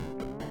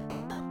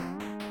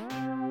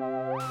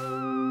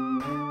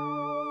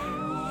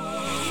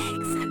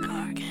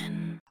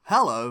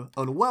Hello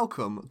and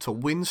welcome to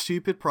Win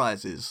Stupid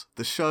Prizes,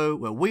 the show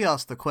where we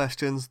ask the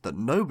questions that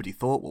nobody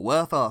thought were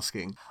worth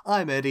asking.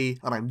 I'm Eddie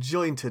and I'm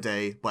joined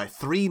today by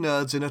three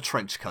nerds in a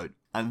trench coat,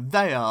 and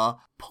they are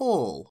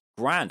Paul.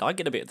 Grand, I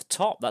get a bit at the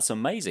top, that's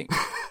amazing.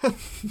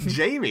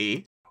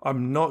 Jamie.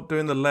 I'm not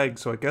doing the leg,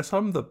 so I guess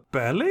I'm the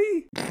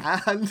belly?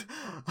 And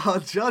our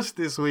judge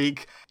this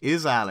week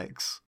is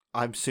Alex.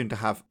 I'm soon to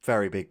have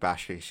very big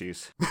bash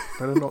issues.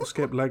 Better not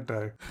skip leg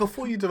day.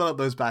 Before you develop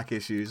those back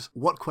issues,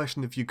 what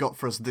question have you got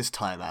for us this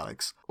time,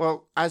 Alex?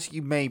 Well, as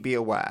you may be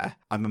aware,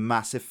 I'm a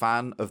massive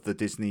fan of the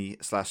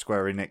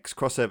Disney/Square Enix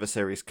crossover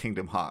series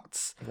Kingdom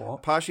Hearts.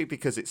 What? Partially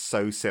because it's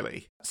so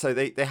silly. So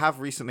they have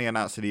recently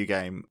announced a new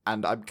game,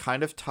 and I'm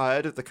kind of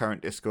tired of the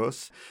current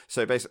discourse.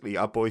 So basically,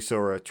 our boy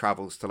Sora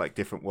travels to like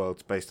different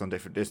worlds based on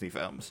different Disney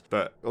films.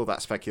 But all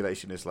that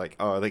speculation is like,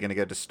 oh, are they going to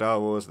go to Star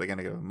Wars? Are they going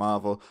to go to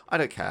Marvel? I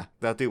don't care.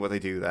 They'll do what they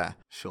do there.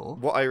 Sure.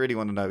 What I really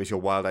want to know is your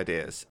wild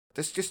ideas.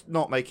 Let's just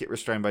not make it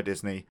restrained by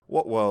Disney.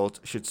 What world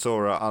should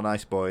Sora, our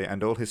nice boy,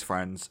 and all his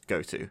friends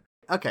go to?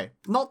 Okay,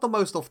 not the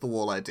most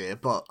off-the-wall idea,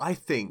 but I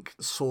think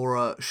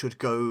Sora should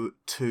go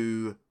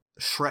to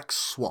Shrek's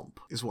Swamp,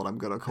 is what I'm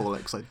going to call it,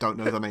 because I don't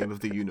know the name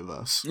of the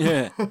universe.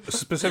 Yeah.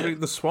 Specifically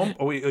the swamp?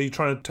 Or are you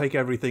trying to take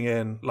everything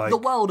in? Like The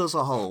world as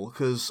a whole,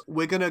 because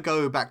we're going to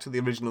go back to the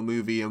original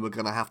movie and we're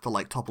going to have to,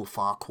 like, topple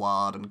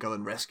Farquaad and go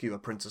and rescue a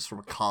princess from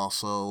a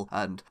castle,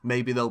 and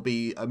maybe there'll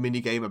be a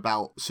mini-game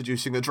about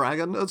seducing a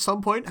dragon at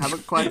some point.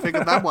 Haven't quite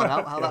figured that one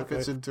out, how that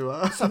fits into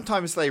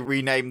Sometimes they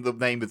rename the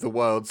name of the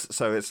worlds,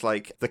 so it's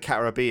like the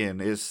Caribbean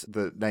is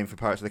the name for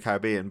Pirates of the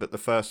Caribbean, but the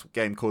first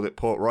game called it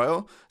Port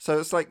Royal. So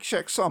it's like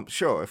Shrek's Swamp.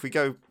 Sure, if we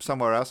go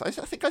somewhere else, I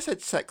think I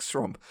said Sex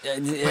Swamp.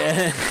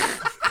 Yeah.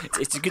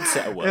 It's a good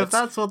set of words. If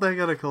that's what they're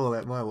going to call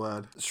it, my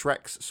word.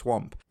 Shrek's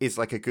Swamp is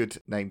like a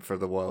good name for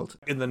the world.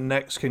 in the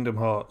next Kingdom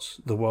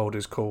Hearts, the world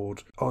is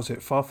called, is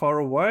it Far Far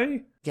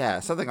Away?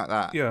 Yeah, something like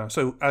that. Yeah,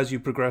 so as you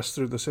progress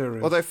through the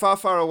series. Although Far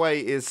Far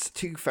Away is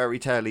too fairy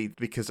tale-y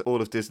because all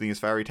of Disney is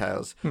fairy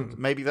tales.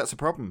 Maybe that's a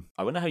problem.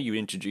 I wonder how you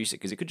introduce it,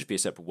 because it could just be a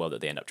separate world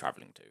that they end up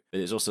travelling to. But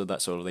there's also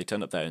that sort of, they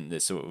turn up there and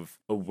there's sort of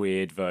a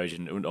weird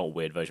version, or not a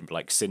weird version, but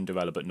like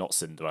Cinderella, but not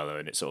Cinderella,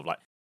 and it's sort of like,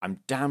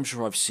 I'm damn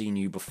sure I've seen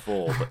you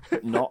before,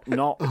 but not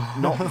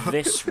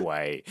this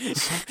way.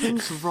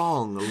 Something's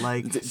wrong,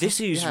 like...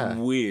 This is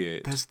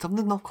weird. There's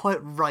something not quite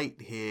right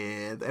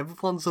here.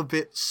 Everyone's a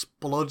bit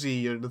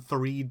splodgy and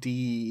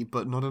 3D,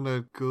 but not in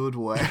a good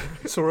way.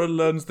 Sora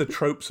learns the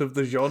tropes of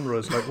the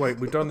genres. Like, wait,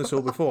 we've done this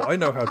all before. I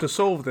know how to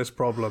solve this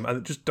problem. And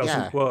it just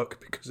doesn't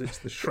work because it's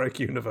the Shrek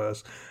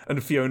universe.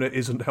 And Fiona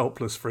isn't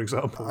helpless, for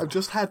example. I've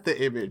just had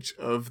the image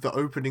of the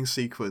opening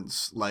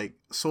sequence, like,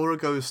 Sora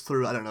goes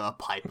through, I don't know, a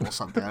pipe or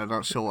something. I'm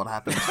not sure what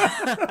happens.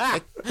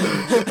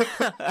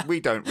 We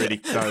don't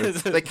really know.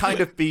 They kind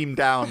of beam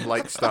down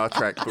like Star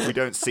Trek, but we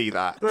don't see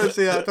that. Don't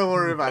see that, don't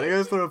worry about it. He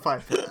goes through a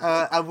pipe.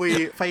 And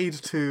we fade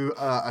to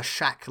a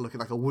shack, looking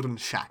like a wooden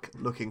shack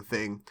looking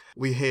thing.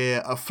 We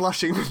hear a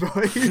flushing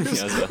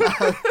noise.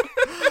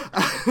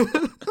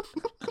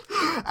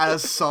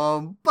 As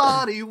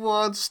somebody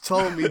once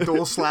told me,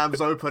 door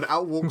slams open,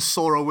 out walks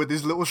Sora with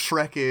his little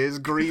Shrek ears,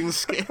 green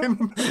skin,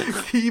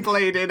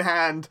 keyblade in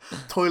hand,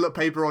 toilet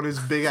paper on his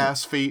big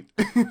ass feet.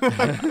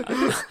 I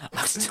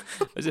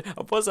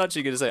was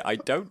actually going to say, I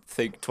don't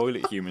think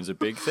toilet humor's a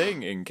big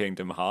thing in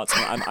Kingdom Hearts,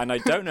 and I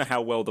don't know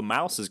how well the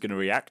mouse is going to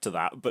react to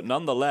that, but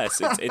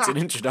nonetheless, it's an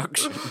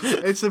introduction.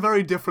 It's a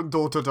very different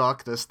Door to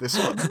Darkness, this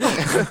one.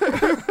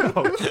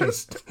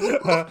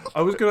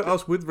 I was going to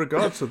ask, with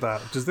regards to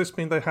that, does this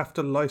mean they have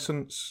to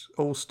license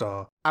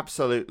All-Star?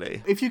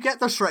 Absolutely. If you get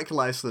the Shrek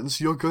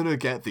license, you're gonna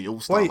get the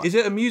All-Star. Wait, is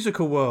it a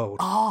musical world?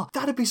 Oh,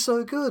 that'd be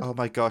so good. Oh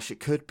my gosh, it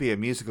could be a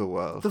musical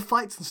world. The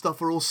fights and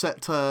stuff are all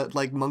set to,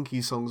 like,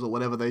 monkey songs or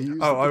whatever they use.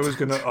 Oh, I was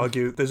going to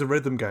argue there's a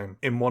rhythm game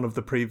in one of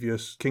the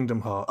previous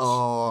Kingdom Hearts.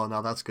 Oh,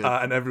 no, that's good.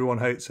 And everyone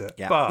hates it.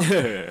 Yeah. But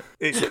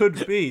it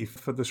could be,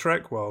 for the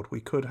Shrek world,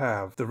 we could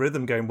have the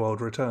rhythm game world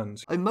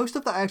returns. And most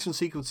of the action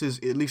sequences,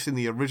 at least in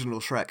the original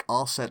Shrek,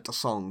 are set to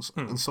songs.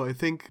 And so I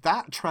think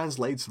that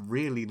translates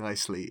really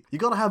nicely. You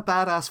gotta have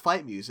badass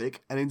fight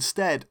music, and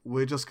instead,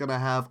 we're just gonna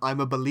have I'm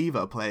a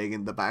Believer playing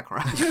in the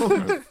background.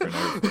 Over and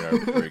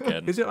over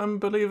again. Is it I'm a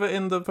Believer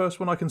in the first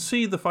one? I can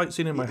see the fight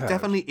scene in my head.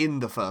 Definitely in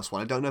the first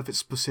one. I don't know if it's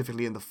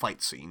specifically in the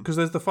fight scene. Because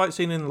there's the fight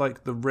scene in,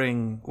 like, The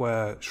Ring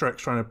where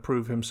Shrek's trying to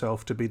prove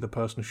himself to be the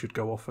person who should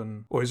go off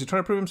and... Or is he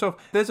trying to prove himself?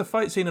 There's a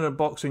fight scene in a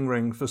boxing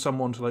ring for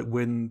someone to, like,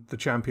 win the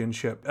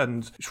championship,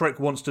 and Shrek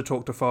wants to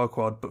talk to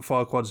Farquaad, but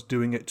Farquaad's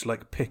doing it to,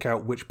 like, pick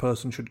out which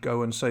person should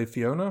go and save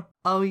Fiona.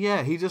 Oh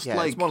yeah, he just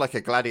It's more like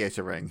a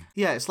gladiator ring.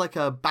 Yeah, it's like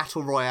a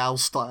battle royale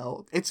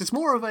style. It's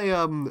more of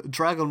a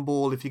Dragon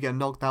Ball, if you get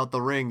knocked out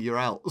the ring, you're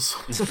out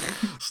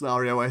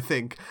scenario, I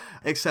think.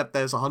 Except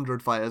there's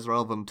 100 fighters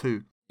rather than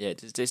 2. Yeah,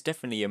 it's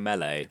definitely a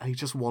melee, And he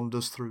just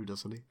wanders through,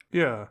 doesn't he?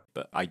 Yeah.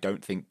 but I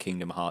don't think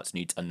Kingdom Hearts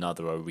needs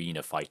another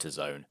arena fighter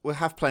zone. We'll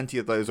have plenty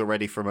of those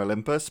already from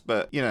Olympus,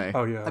 but, you know.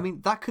 Oh, yeah. I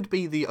mean, that could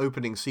be the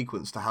opening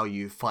sequence to how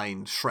you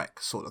find Shrek,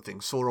 sort of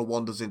thing. Sora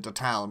wanders into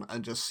town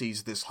and just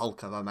sees this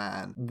hulk of a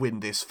man win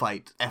this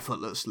fight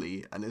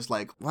effortlessly, and is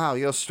like, Wow,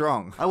 you're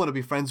strong. I want to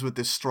be friends with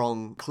this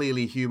strong,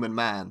 clearly human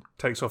man.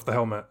 Takes off the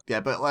helmet. Yeah,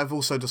 but I've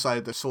also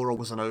decided that Sora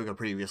was an ogre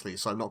previously,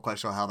 so I'm not quite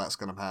sure how that's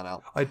going to pan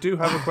out. I do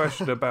have a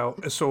question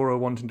about Sora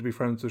wanting to be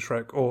friends with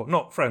Shrek, or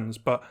not friends,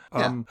 but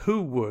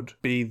who would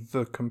be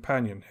the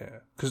companion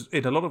here? Because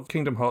in a lot of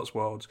Kingdom Hearts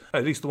worlds,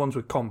 at least the ones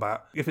with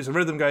combat, if it's a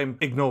rhythm game,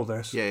 ignore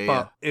this. Yeah,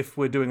 but if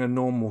we're doing a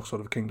normal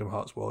sort of Kingdom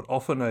Hearts world,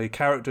 often a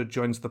character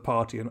joins the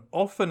party, and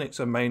often it's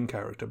a main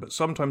character, but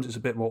sometimes it's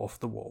a bit more off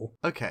the wall.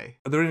 Okay.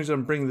 The reason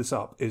I'm bringing this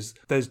up is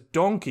there's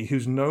Donkey,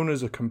 who's known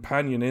as a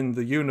companion in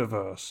the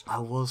universe. I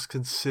was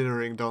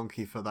considering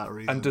Donkey for that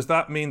reason. And does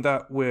that mean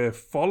that we're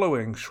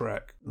following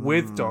Shrek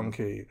with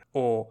Donkey,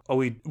 or are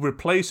we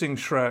replacing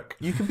Shrek?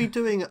 You could be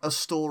doing a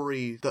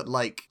story that,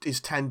 like,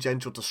 is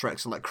tangential to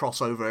Shrek's and, like, cross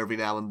over every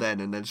now and then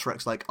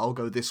Shrek's like, I'll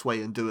go this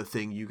way and do a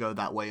thing, you go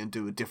that way and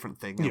do a different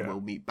thing, and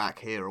we'll meet back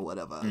here or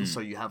whatever. And so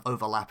you have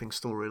overlapping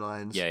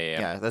storylines.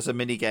 Yeah. There's a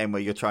mini game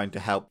where you're trying to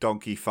help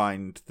Donkey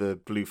find the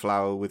blue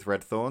flower with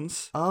red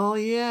thorns. Oh,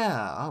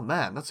 yeah. Oh,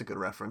 man, that's a good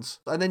reference.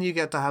 And then you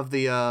get to have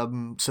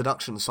the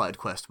seduction side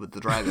quest with the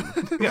dragon.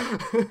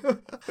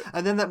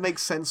 And then that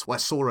makes sense why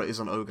Sora is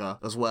an ogre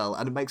as well,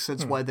 and it makes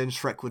sense why then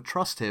Shrek would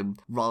trust him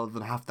rather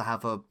than have to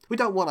have a... We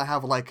don't want to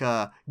have, like,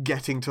 a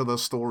getting to the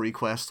story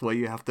quest where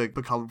you have to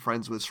become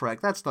friends with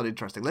Shrek. That's not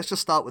interesting. Let's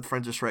just start with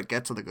friends with Shrek,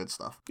 get to the good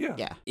stuff.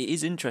 Yeah. It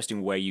is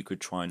interesting where you could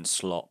try and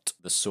slot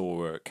the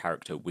Sora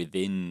character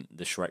within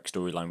the Shrek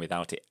storyline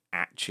without it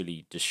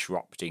actually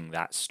disrupting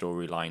that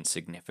storyline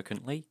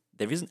significantly.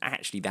 There isn't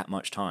actually that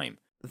much time.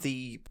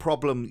 The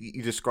problem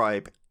you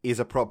describe is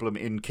a problem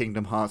in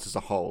Kingdom Hearts as a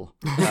whole.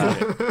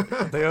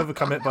 They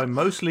overcome it by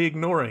mostly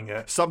ignoring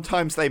it.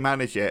 Sometimes they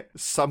manage it,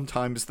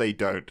 sometimes they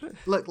don't.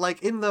 Look,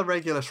 like, in the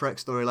regular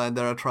Shrek storyline,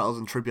 there are trials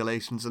and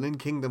tribulations, and in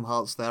Kingdom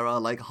Hearts, there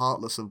are, like,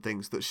 Heartless and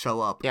things that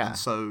show up. Yeah. And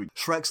so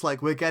Shrek's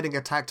like, we're getting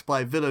attacked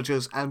by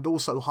villagers and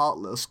also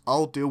Heartless.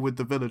 I'll deal with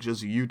the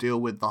villagers, you deal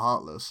with the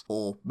Heartless.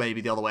 Or maybe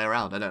the other way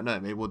around, I don't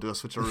know. Maybe we'll do a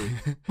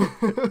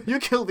switcheroo. You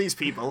kill these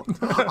people,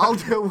 I'll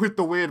deal with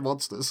the weird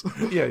monsters.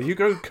 Yeah, you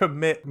go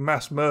commit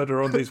mass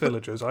murder on these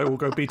villagers. I will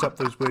go beat up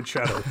those weird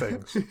shadow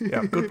things.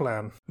 Yeah, good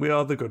plan. We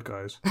are the good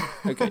guys.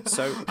 Okay,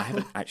 so I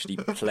haven't actually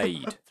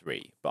played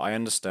 3, but I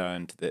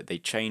understand that they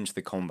changed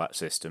the combat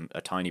system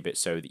a tiny bit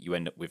so that you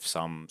end up with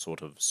some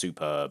sort of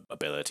super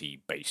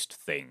ability-based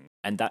thing.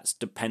 And that's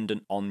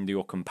dependent on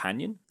your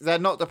companion? They're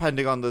not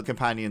depending on the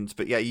companions,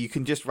 but yeah, you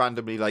can just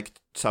randomly, like,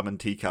 summon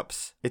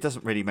teacups. It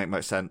doesn't really make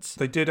much sense.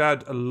 They did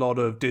add a lot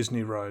of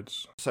Disney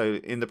rides. So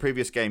in the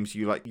previous games,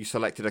 you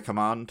selected a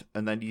command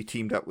and then you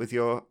teamed up with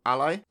your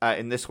ally.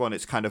 In this one,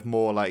 it's kind of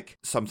more like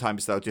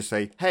sometimes they'll just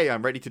say, hey,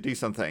 I'm ready to do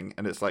something.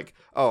 And it's like,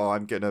 oh,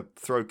 I'm going to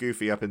throw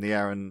Goofy up in the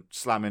air and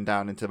slam him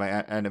down into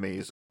my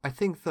enemies. I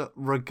think that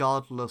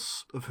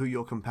regardless of who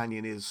your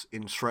companion is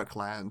in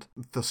Shrekland,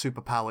 the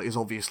superpower is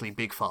obviously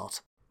Big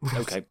Fart.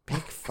 Okay,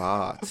 Big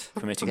fart.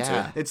 committing to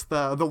Yeah. it. It's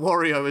the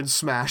Wario in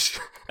Smash.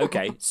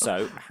 Okay,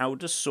 so how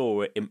does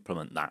Sora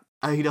implement that?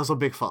 And he does a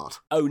big fart.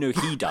 Oh no,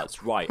 he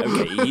does. Right.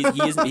 Okay,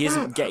 he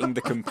isn't getting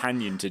the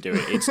companion to do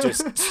it. It's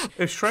just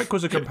If Shrek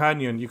was a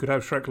companion, you could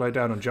have Shrek lie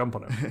down and jump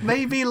on him.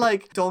 Maybe,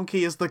 like,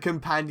 Donkey is the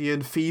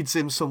companion, feeds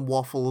him some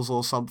waffles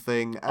or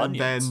something,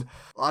 and Onions.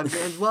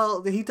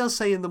 well, he does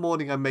say in the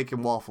morning I'm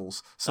making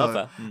waffles. So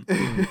other.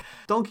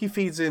 Donkey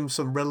feeds him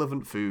some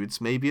relevant foods.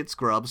 Maybe it's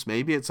grubs,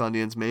 maybe it's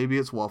onions, maybe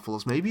it's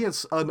waffles, maybe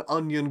it's an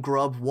onion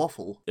grub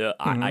waffle.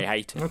 I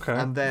hate it. Okay.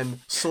 And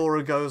then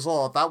Sora goes,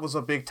 oh, that was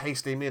a big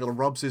tasty meal,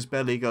 rubs his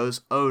belly,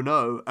 goes, oh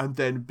no, and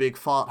then Big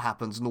Fart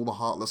happens and all the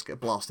Heartless get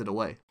blasted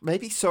away.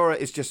 Maybe Sora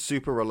is just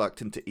super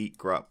reluctant to eat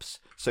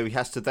grubs, so he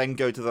has to then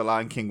go to the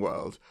Lion King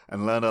world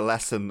and learn a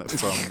lesson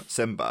from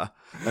Simba,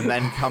 and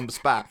then comes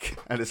back,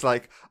 and it's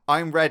like,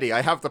 I'm ready,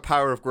 I have the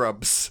power of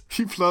grubs.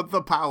 You've learned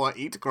the power,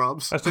 eat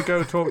grubs. Has to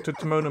go talk to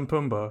Timon and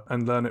Pumbaa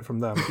and learn it from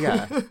them.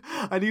 Yeah.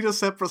 I need a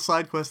separate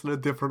side quest in a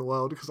different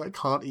world because I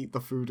can't eat the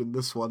food in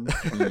this one.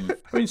 I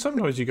mean,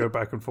 sometimes you go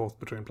back and forth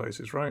between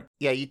places, right?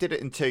 Yeah, you did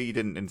it in 2, you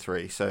didn't in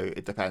 3, so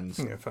it depends.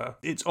 Yeah, fair.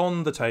 It's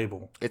on the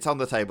table. It's on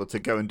the table to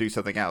go and do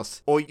something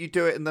else. Or you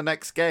do it in the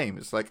next game.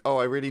 It's like, oh,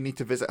 I really need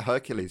to visit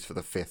Hercules for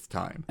the 5th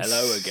time.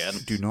 Hello again.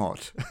 Do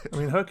not. I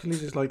mean,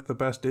 Hercules is like the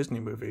best Disney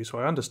movie, so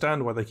I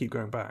understand why they keep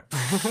going back.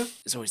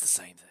 It's always the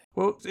same thing.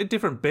 Well, it's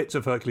different bits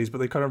of Hercules, but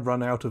they kind of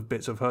run out of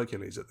bits of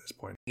Hercules at this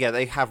point. Yeah,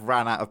 they have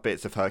ran out of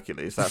bits of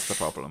Hercules. That's the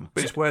problem.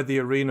 But it's where the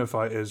arena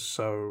fight is,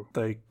 so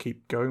they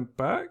keep going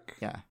back?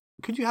 Yeah.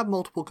 Could you have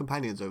multiple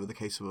companions over the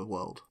case of a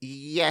world?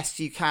 Yes,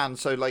 you can.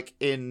 So, like,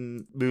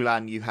 in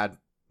Mulan, you had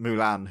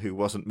Mulan, who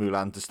wasn't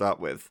Mulan to start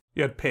with.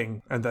 You had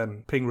Ping, and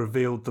then Ping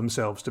revealed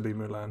themselves to be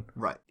Mulan.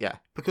 Right. Yeah.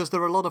 Because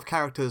there are a lot of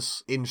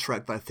characters in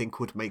Shrek that I think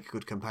would make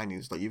good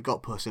companions. Like, you've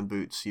got Puss in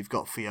Boots, you've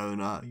got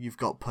Fiona, you've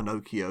got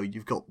Pinocchio,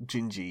 you've got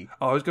Gingy.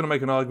 Oh, I was going to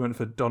make an argument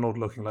for Donald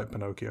looking like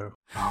Pinocchio.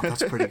 Oh,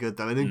 that's pretty good,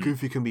 though. And then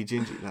Goofy can be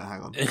Gingy. No,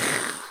 hang on.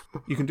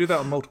 You can do that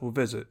on multiple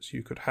visits.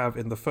 You could have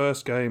in the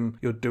first game,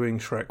 you're doing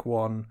Shrek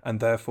 1, and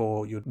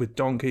therefore you're with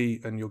Donkey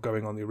and you're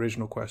going on the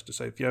original quest to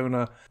save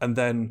Fiona. And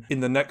then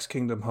in the next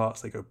Kingdom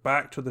Hearts, they go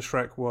back to the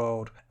Shrek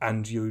world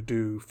and you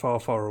do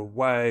Far, Far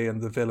Away,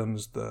 and the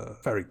villain's the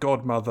fairy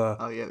godmother.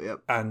 Oh, yeah.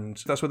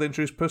 And that's where they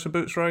introduced Puss in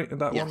Boots, right? In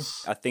that one?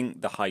 Yes. I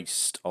think the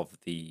heist of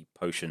the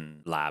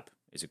potion lab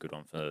is a good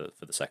one for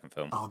the second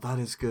film. Oh, that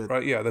is good.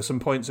 Right, yeah, there's some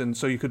points in.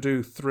 So you could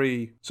do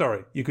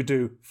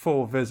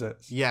 4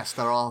 visits. Yes,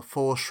 there are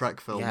 4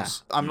 Shrek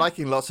films. Yeah. I'm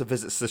liking lots of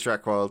visits to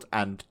Shrek World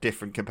and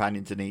different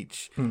companions in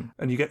each.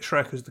 And you get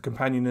Shrek as the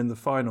companion in the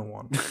final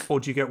one. Or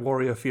do you get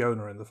Warrior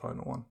Fiona in the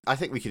final one? I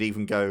think we could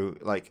even go,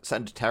 like,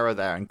 send Terra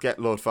there and get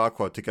Lord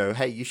Farquaad to go,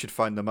 hey, you should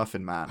find the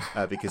Muffin Man,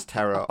 because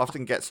Terra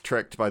often gets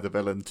tricked by the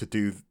villain to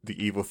do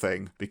the evil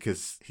thing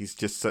because he's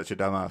just such a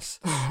dumbass.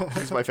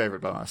 He's my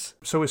favourite dumbass.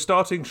 So we're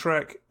starting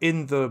Shrek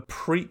in the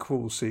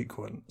prequel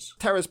sequence.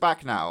 Terra's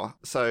back now,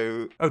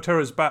 so... Oh,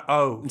 Terra's back.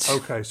 Oh,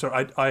 okay. So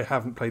I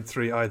haven't played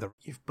 3 either.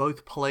 You've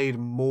both played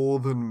more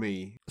than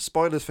me.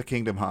 Spoilers for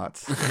Kingdom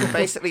Hearts.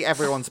 Basically,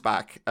 everyone's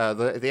back.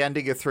 The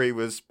ending of 3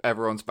 was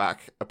everyone's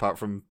back, apart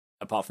from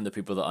the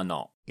people that are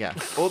not. Yeah,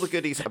 all the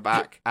goodies are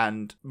back,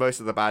 and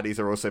most of the baddies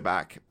are also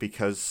back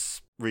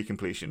because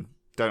recompletion.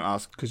 Don't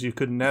ask. Because you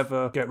could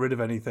never get rid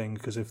of anything,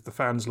 because if the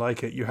fans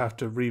like it, you have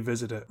to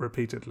revisit it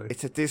repeatedly.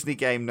 It's a Disney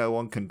game, no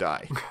one can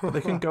die. But they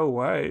can go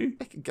away.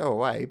 They can go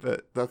away,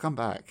 but they'll come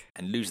back.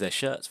 And lose their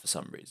shirts for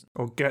some reason.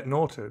 Or get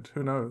naughted.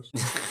 Who knows?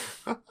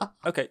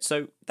 Okay,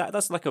 so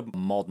that's like a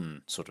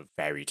modern sort of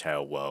fairy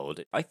tale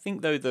world. I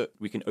think though that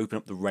we can open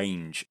up the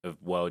range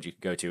of world you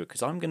could go to,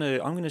 because I'm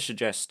gonna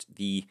suggest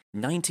the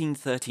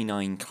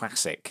 1939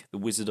 classic, The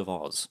Wizard of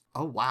Oz.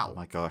 Oh, wow. Oh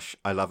my gosh,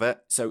 I love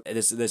it. So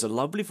there's a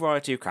lovely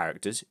variety of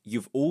characters.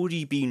 You've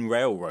already been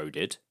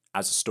railroaded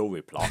as a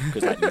story plot,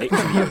 because like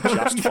literally you're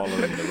just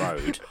following the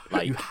road.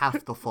 Like, You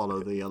have to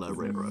follow the Yellow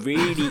Railroad.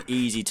 really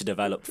easy to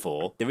develop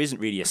for. There isn't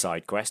really a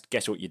side quest.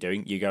 Guess what you're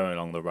doing? You're going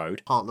along the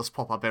road. Partners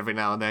pop up every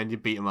now and then, you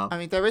beat them up. I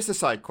mean, there is a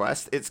side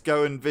quest. It's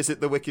go and visit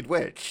the Wicked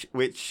Witch,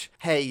 which,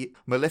 hey,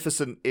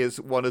 Maleficent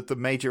is one of the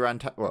major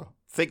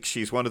thinks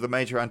she's one of the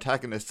major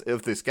antagonists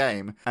of this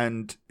game,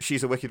 and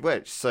she's a Wicked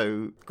Witch,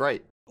 so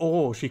great.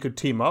 Or she could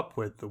team up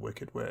with the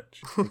Wicked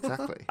Witch.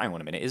 Exactly. Hang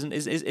on a minute.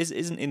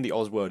 Isn't in the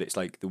Oz world? It's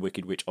like the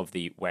Wicked Witch of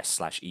the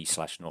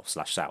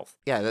west/east/north/south.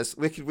 Yeah, there's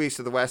Wicked Witch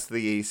to the west, to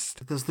the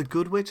east. There's the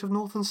Good Witch of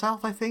North and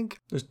South, I think.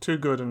 There's 2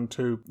 good and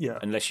 2, yeah.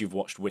 Unless you've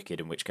watched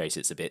Wicked, in which case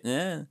it's a bit.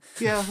 Yeah,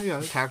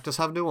 characters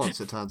have nuance,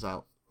 it turns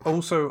out.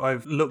 Also,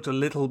 I've looked a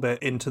little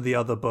bit into the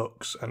other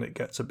books, and it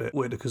gets a bit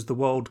weirder because the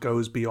world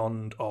goes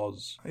beyond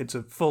Oz. It's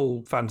a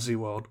full fantasy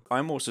world.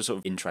 I'm also sort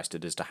of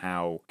interested as to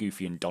how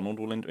Goofy and Donald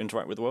will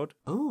interact with the world.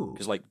 Ooh.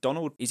 Because like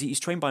Donald,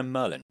 he's trained by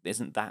Merlin.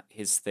 Isn't that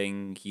his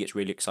thing? He gets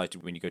really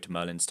excited when you go to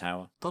Merlin's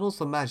tower. Donald's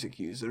the magic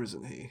user,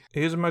 isn't he?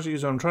 He is a magic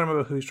user. I'm trying to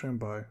remember who he's trained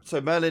by.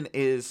 So Merlin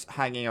is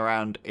hanging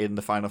around in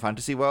the Final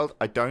Fantasy world.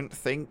 I don't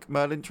think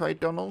Merlin trained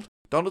Donald.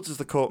 Donald is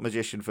the court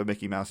magician for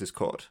Mickey Mouse's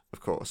court, of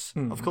course.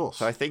 Of course.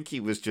 So I think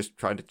he was just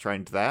trying to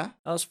train there.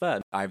 That's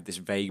fair. I have this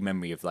vague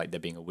memory of like there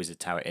being a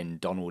wizard tower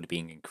and Donald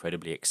being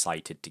incredibly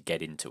excited to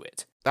get into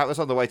it. That was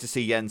on the way to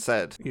see Yen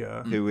Sid,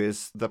 Yeah. who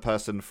is the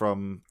person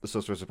from The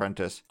Sorcerer's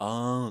Apprentice,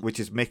 Oh, which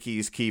is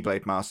Mickey's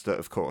Keyblade Master,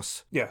 of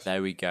course. Yes.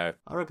 there we go.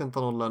 I reckon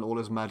Donald learned all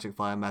his magic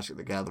via Magic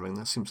the Gathering.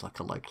 That seems like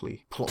a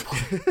likely plot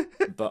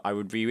point. But I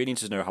would be really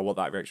interested to know what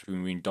that reaction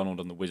between Donald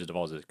and the Wizard of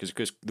Oz is,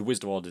 because the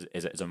Wizard of Oz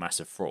is a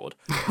massive fraud.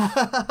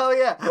 Oh,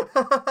 yeah.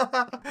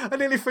 I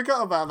nearly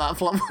forgot about that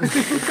plot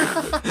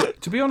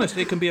point. To be honest,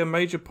 it can be a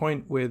major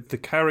point with the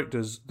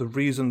characters. The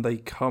reason they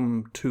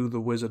come to the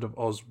Wizard of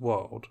Oz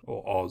world,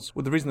 or Oz,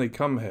 well, the reason they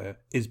come here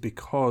is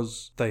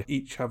because they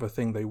each have a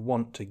thing they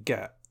want to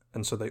get.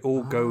 And so they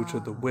all go to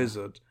the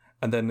wizard,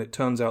 and then it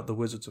turns out the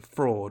wizard's a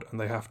fraud, and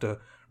they have to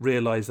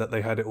realise that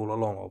they had it all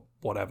along, or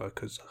whatever,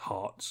 because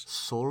hearts.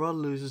 Sora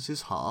loses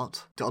his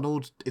heart.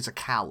 Donald is a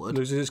coward.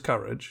 Loses his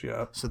courage,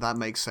 yeah. So that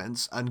makes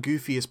sense. And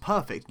Goofy is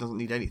perfect, doesn't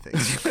need anything.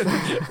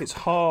 It's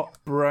heart,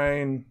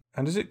 brain,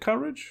 and is it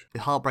courage?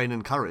 Heart, brain,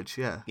 and courage,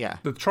 yeah. Yeah.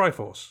 The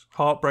Triforce.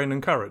 Heart, brain,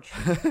 and courage.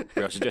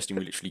 We are suggesting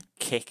we literally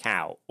kick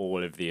out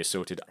all of the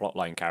assorted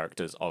plotline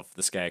characters of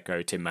the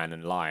Scarecrow, Tin Man,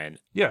 and Lion.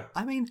 Yeah.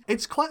 I mean,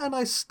 it's quite a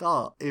nice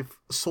start if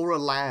Sora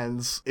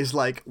lands is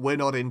like, we're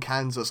not in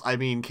Kansas, I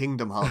mean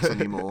Kingdom Hearts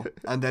anymore.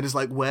 And then it's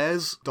like,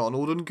 where's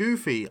Donald and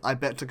Goofy? I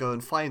bet to go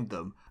and find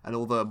them. and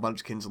all the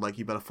Munchkins are like,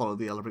 you better follow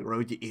the Yellow Brick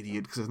Road, you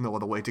idiot, because there's no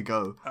other way to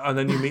go. And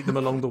then you meet them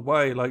along the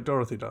way, like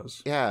Dorothy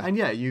does. Yeah. And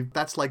yeah,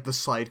 that's like the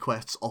side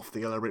quests off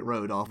the Yellow Brick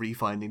Road are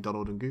refinding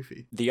Donald and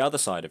Goofy. The other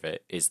side of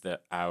it is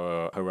that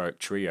our heroic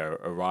trio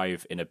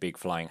arrive in a big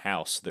flying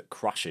house that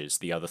crushes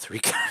the other three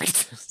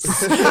characters.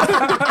 Okay,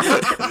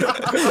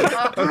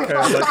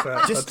 I like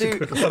that. Just That's do a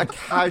good one. a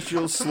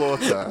casual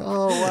slaughter.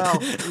 Oh, wow.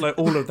 Like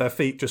all of their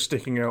feet just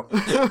sticking out.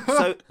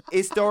 So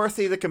is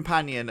Dorothy the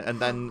companion, and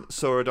then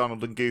Sora,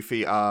 Donald, and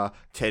Goofy are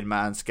Tin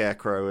Man,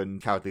 Scarecrow,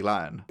 and Cowardly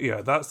Lion?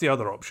 Yeah, that's the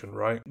other option,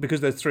 right?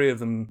 Because there's three of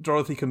them,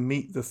 Dorothy can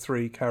meet the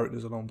three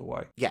characters along the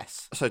way.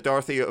 Yes. So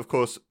Dorothy, of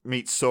course,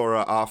 meets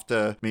Sora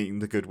after meeting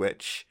the Good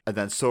Witch, and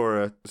then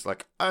Sora is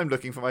like, I'm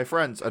looking for my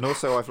friends, and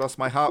also I've lost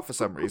my heart for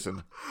some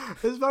reason.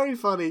 It's very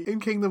funny. In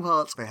Kingdom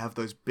Hearts, they have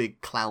those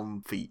big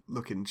clown feet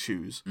looking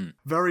shoes.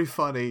 Very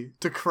funny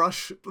to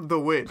crush the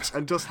witch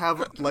and just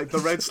have like the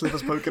red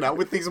slippers poking out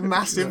with these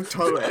massive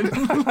toe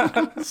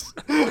ends.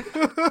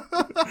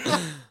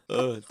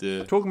 Oh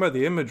dear. Talking about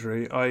the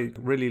imagery, I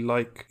really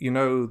like,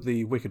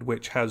 the Wicked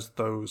Witch has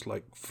those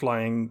like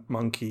flying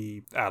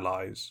monkey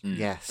allies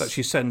Yes. that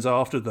she sends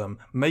after them,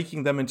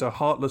 making them into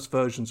heartless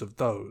versions of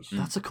those.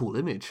 That's a cool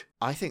image.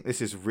 I think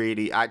this is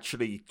really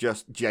actually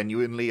just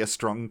genuinely a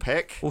strong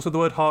pick. Also, the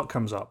word heart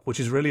comes up, which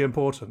is really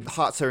important.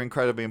 Hearts are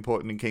incredibly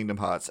important in Kingdom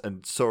Hearts,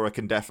 and Sora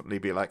can definitely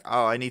be like,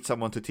 oh, I need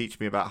someone to teach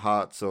me about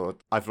hearts, or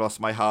I've lost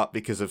my heart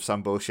because of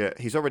some bullshit.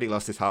 He's already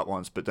lost his heart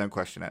once, but don't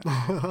question it.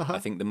 I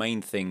think the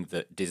main thing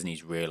that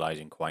Disney's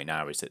realizing quite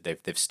now is that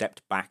they've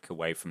stepped back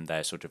away from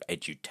their sort of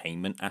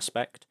edutainment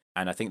aspect.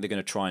 And I think they're going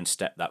to try and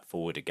step that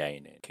forward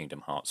again in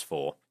Kingdom Hearts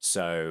 4.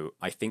 So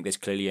I think there's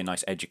clearly a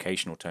nice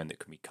educational tone that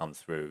can come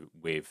through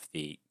with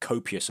the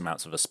copious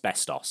amounts of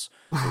asbestos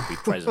that will be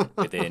present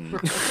within.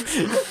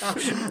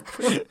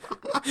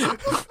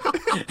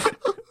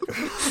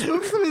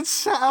 Look at them, it's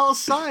sat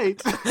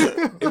outside.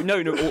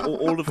 No,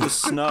 all of the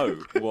snow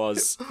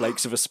was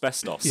flakes of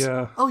asbestos.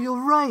 Yeah. Oh,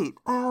 you're right.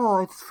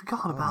 Oh, I'd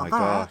forgotten about my that.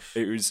 gosh.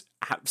 It was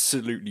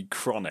absolutely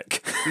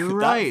chronic. You're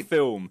right. That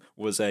film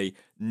was a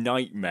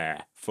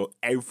nightmare for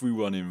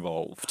everyone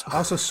involved.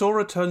 So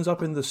Sora turns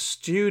up in the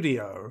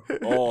studio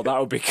Oh, that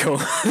would be cool.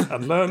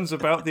 and learns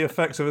about the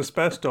effects of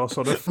asbestos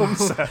on a film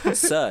set.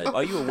 Sir,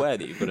 are you aware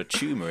that you've got a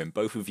tumour in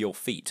both of your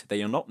feet?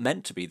 They are not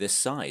meant to be this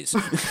size.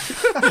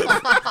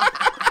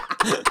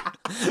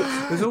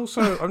 There's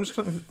also, I'm just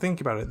going to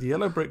think about it, the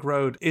Yellow Brick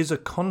Road is a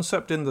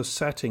concept in the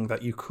setting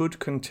that you could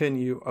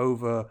continue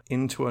over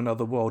into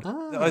another world.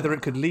 Either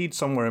it could lead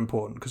somewhere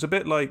important, because a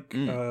bit like,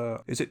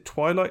 is it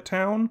Twilight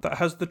Town that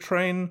has the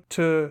train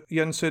to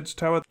Yen Sid's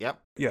tower? Yep.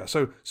 Yeah,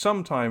 so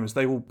sometimes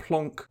they will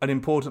plonk an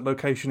important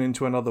location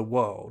into another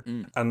world,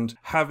 and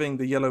having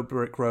the Yellow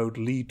Brick Road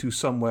lead to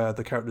somewhere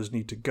the characters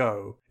need to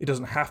go, it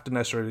doesn't have to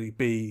necessarily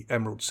be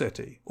Emerald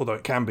City, although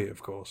it can be,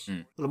 of course.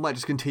 Well, it might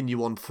just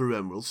continue on through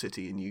Emerald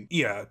City and you...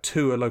 Yeah,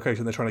 to a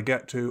location they're trying to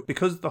get to.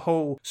 Because the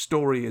whole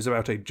story is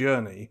about a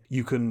journey,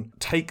 you can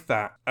take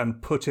that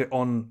and put it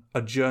on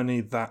a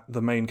journey that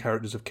the main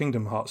characters of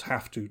Kingdom Hearts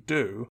have to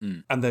do,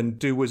 and then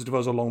do Wizard of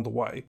Oz along the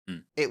way.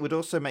 It would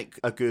also make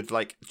a good,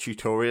 like,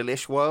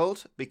 tutorial-ish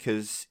world,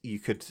 because you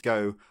could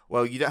go,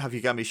 well, you don't have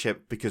your gummy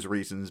ship because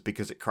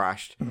it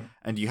crashed,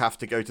 and you have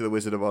to go to the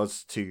Wizard of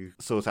Oz to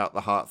sort out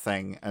the heart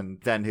thing, and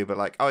then he'll be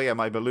like, oh yeah,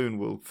 my balloon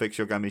will fix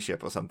your gummy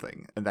ship or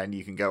something, and then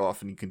you can go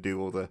off and you can do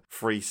all the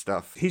free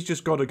stuff. He's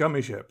just got a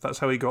gummy ship. That's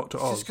how he got to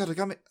Oz. Just got a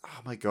gummy...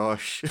 Oh my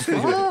gosh.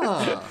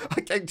 Ah.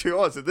 I came to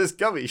Oz in this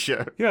gummy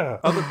ship. Yeah,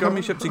 other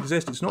gummy ships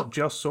exist. It's not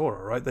just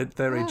Sora, right?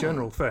 They're a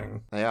general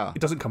thing. They are.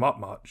 It doesn't come up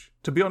much.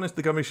 To be honest,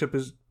 the gummy ship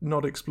is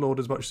not explored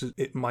as much as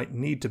it might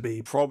need to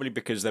be. Probably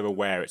because they're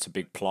aware it's a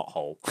big plot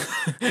hole.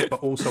 But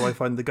also, I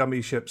find the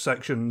gummy ship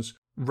sections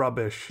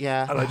rubbish.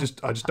 Yeah. And I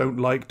just don't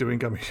like doing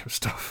gummy ship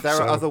stuff. There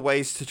so- are other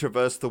ways to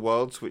traverse the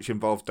worlds which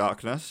involve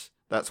darkness.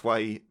 That's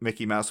why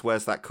Mickey Mouse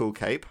wears that cool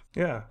cape.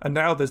 Yeah, and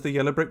now there's the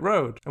Yellow Brick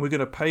Road, and we're going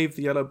to pave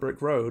the Yellow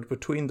Brick Road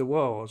between the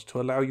worlds to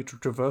allow you to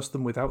traverse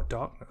them without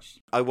darkness.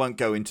 I won't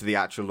go into the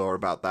actual lore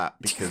about that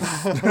because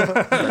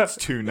that's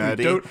too nerdy.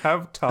 We don't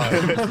have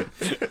time.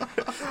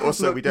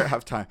 Also, we don't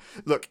have time.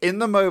 Look, in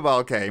the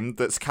mobile game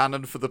that's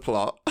canon for the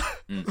plot, ...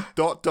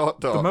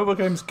 The mobile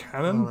game's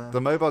canon?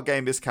 The mobile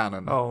game is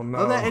canon. Oh no.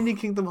 Are there any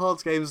Kingdom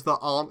Hearts games that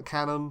aren't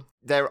canon?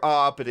 There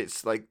are, but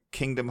it's like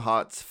Kingdom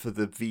Hearts for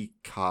the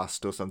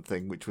Vcast or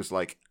something, which was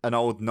like an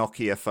old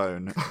Nokia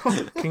phone.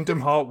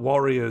 Kingdom Heart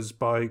Warriors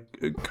by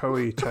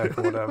Koei Tech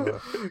or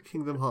whatever.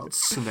 Kingdom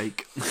Hearts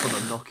Snake for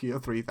the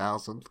Nokia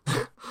 3000.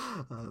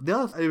 The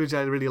other image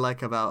I really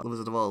like about The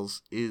Wizard of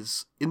Oz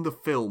is in the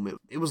film,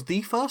 it was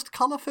the first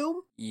colour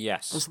film?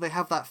 Yes. And so they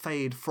have that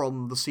fade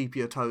from the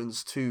sepia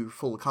tones to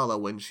full colour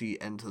when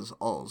she enters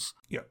Oz.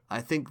 Yeah.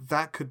 I think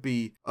that could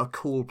be a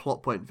cool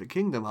plot point for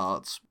Kingdom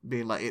Hearts,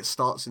 being like it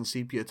starts in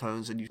sepia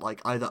tones and you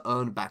like either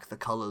earn back the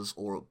colours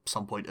or at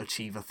some point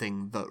achieve a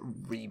thing that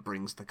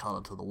re-brings the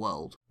colour to the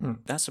world.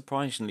 That's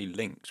surprisingly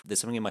linked. There's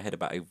something in my head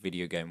about a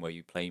video game where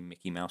you play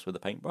Mickey Mouse with a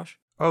paintbrush.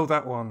 Oh,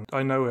 that one.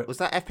 I know it. Was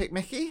that Epic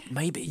Mickey?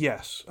 Maybe.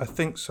 Yes, I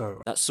think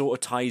so. That sort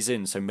of ties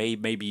in, so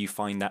maybe you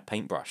find that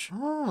paintbrush.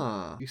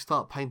 Ah, you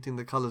start painting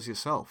the colours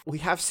yourself. We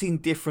have seen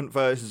different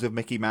versions of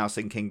Mickey Mouse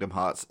in Kingdom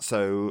Hearts,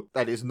 so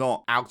that is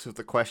not out of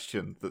the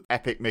question that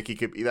Epic Mickey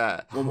could be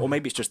there. Or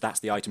maybe it's just that's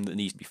the item that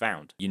needs to be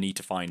found. You need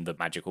to find the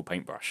magical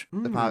paintbrush.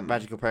 The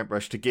magical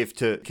paintbrush to give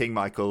to King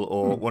Michael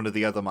or one of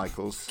the other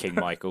Michaels. King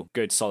Michael.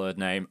 Good, solid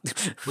name.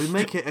 We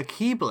make it a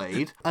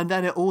Keyblade, and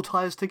then it all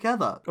ties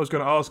together. I was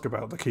going to ask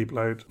about the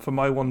Keyblade. For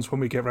my ones, when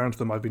we get around to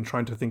them, I've been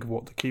trying to think of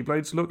what the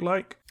Keyblades look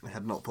like. I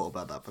had not thought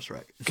about that for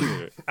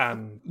Shrek.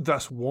 And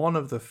that's one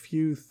of the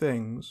few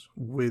things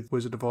with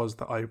Wizard of Oz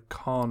that I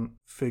can't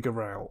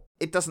figure out.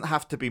 It doesn't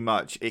have to be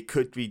much. It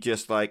could be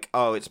just like,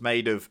 oh, it's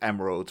made of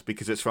emerald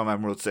because it's from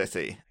Emerald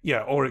City.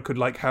 Yeah, or it could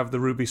like have the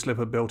ruby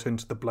slipper built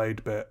into the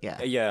blade bit.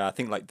 Yeah. Yeah, I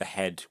think like the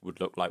head would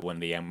look like one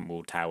of the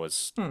Emerald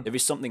Towers. If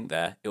there's something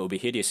there, it will be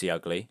hideously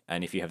ugly,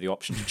 and if you have the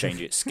option to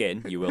change its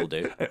skin, you will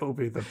do. It'll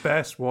be the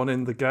best one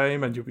in the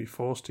game, and you'll be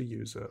forced to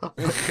use it.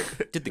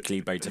 Did the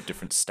Keyblades have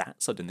different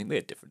stats? I didn't think they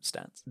had different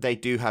stats. They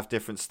do have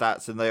different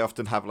stats, and they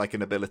often have like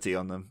an ability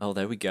on them. Oh,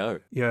 there we go.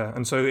 Yeah,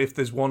 and so if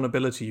there's one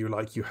ability you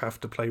like, you have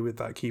to play with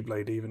that Keyblade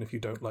even if you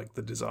don't like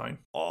the design.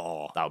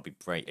 Oh, that would be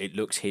great. It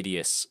looks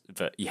hideous,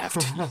 but you have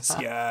to use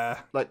it. Yeah.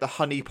 Like the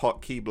honey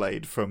pot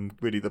Keyblade from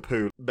Winnie the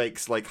Pooh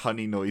makes like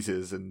honey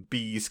noises and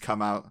bees come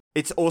out.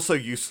 It's also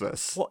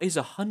useless. What is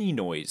a honey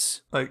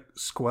noise? Like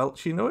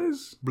squelchy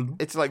noise?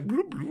 It's like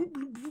bloop, bloop,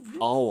 bloop, bloop, bloop.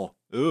 Oh,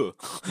 ugh.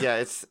 Yeah,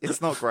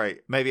 it's not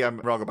great. Maybe I'm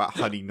wrong about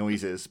honey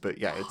noises, but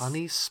yeah, it's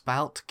Honey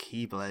Spout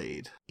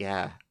Keyblade.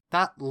 yeah.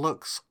 That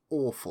looks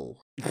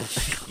awful.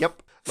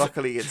 Yep.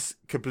 Luckily, it's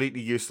completely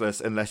useless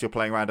unless you're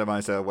playing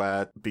randomizer,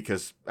 where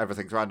because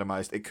everything's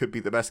randomized, it could be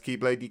the best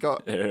Keyblade you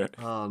got.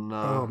 Oh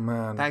no. Oh,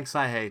 man. Thanks,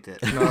 I hate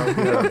it. No,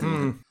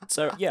 yeah.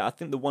 So, yeah, I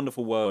think the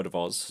wonderful world of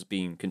Oz has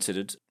been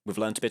considered. We've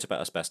learned a bit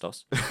about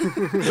asbestos.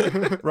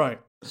 Right,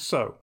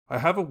 so I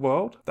have a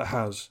world that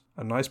has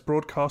a nice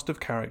broad cast of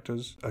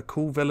characters, a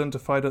cool villain to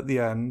fight at the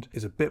end,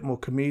 is a bit more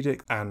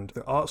comedic, and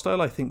the art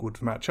style I think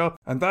would match up,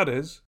 and that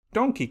is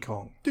Donkey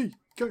Kong.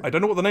 I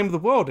don't know what the name of the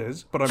world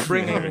is, but I'm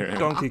bringing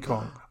Donkey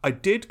Kong. I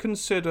did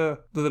consider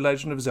The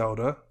Legend of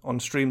Zelda.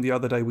 On stream the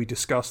other day we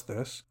discussed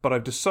this, but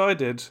I've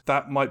decided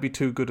that might be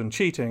too good and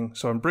cheating,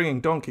 so I'm bringing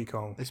Donkey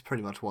Kong. It's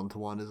pretty much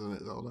 1-to-1, isn't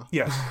it, Zelda?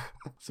 Yes.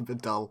 It's a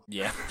bit dull.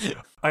 Yeah.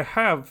 I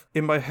have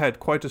in my head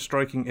quite a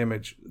striking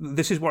image.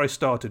 This is where I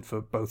started for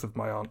both of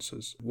my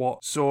answers.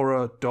 What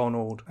Sora,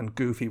 Donald, and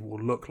Goofy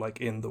will look like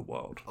in the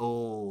world.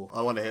 Oh,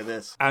 I want to hear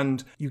this.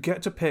 And you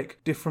get to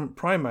pick different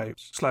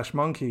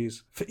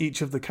primates/monkeys for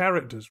each of the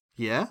characters.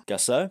 Yeah?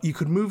 Guess so. You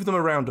could move them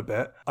around a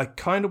bit. I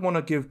kind of want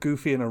to give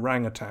Goofy an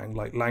orangutan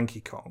like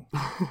Lanky Kong.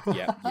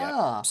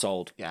 Yeah.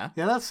 Sold. Yeah.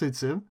 Yeah, that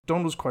suits him.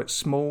 Donald's quite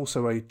small,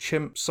 so a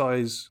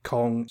chimp-size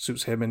Kong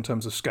suits him in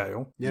terms of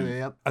scale.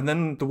 Yeah. And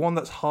then the one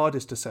that's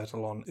hardest to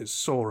settle on is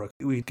Sora.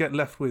 We get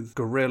left with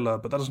Gorilla,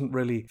 but that doesn't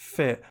really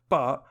fit.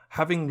 But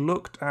having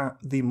looked at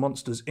the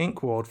Monsters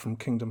Inc. world from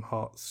Kingdom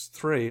Hearts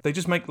 3, they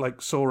just make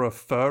like Sora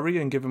furry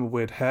and give him a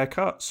weird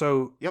haircut.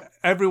 So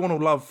everyone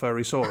will love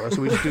furry Sora,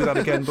 so we just do that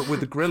again, but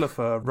with the gorilla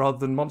fur rather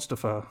than monster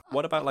fur.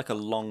 What about like a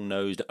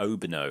long-nosed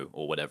Obino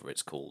or whatever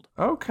it's called?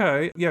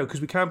 Okay, yeah,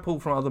 because we can pull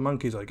from other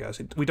monkeys, I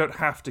guess. We don't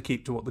have to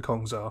keep to what the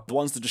Kongs are. The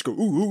ones that just go,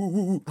 ooh, ooh,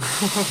 ooh.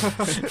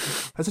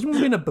 Has anyone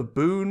been a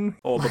baboon?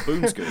 Oh,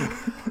 baboon's good.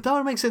 That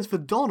would make sense for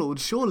Donald,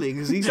 surely,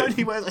 because he's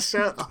only wears a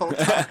shirt the whole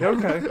time.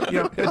 Okay,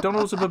 yeah,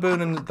 Donald's a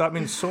baboon, and that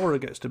means Sora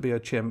gets to be a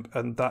chimp,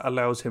 and that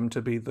allows him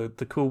to be the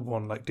cool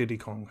one like Diddy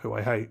Kong, who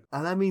I hate.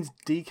 And that means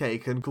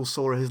DK can call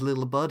Sora his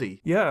little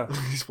buddy. Yeah.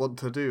 He's what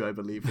to do, I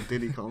believe, for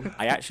Diddy Kong.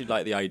 I actually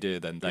like the idea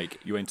then, like,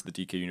 you enter the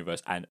DK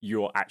universe and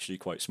you're actually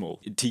quite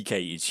small.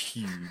 TK is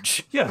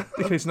huge. Yeah,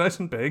 he's nice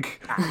and big.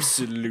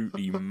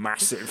 Absolutely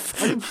massive.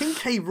 I mean, King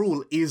K.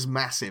 Rool is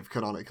massive,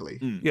 canonically.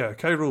 Yeah,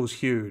 K. Rool's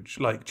huge.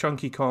 Like,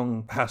 Chunky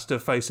Kong has to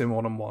face him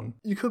one-on-one.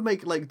 You could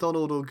make, like,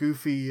 Donald or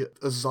Goofy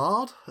a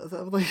Zard? Is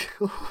that what they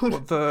called?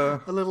 What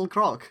the... A little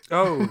croc.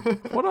 Oh,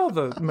 what are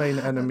the main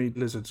enemy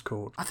lizards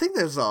called? I think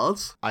they're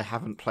Zards. I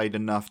haven't played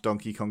enough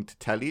Donkey Kong to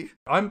tell you.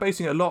 I'm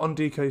basing it a lot on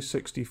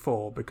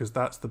DK64 because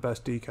that's the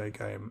best DK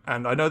game.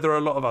 And I know there are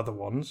a lot of other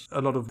ones,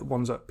 a lot of the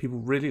ones that people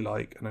really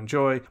like and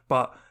enjoy,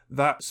 but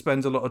that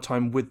spends a lot of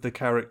time with the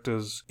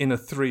characters in a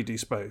 3D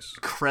space.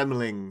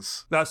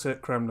 Kremlings. That's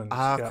it, Kremlins.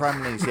 Ah, yeah.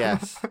 Kremlings,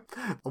 yes.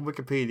 On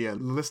Wikipedia,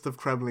 the list of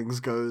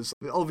Kremlings goes...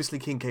 Obviously,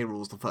 King K.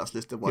 Rool's the first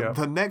listed one. Yeah.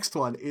 The next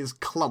one is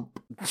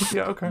Clump.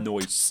 Yeah, okay.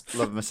 Noise.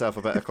 Love myself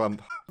a better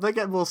clump. They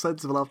get more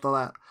sensible after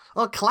that.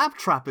 Oh,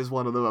 Claptrap is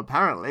one of them,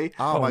 apparently.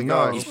 Oh, my no.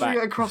 god. He's We back.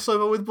 get a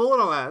crossover with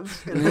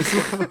Borderlands. in this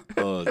one.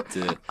 Oh,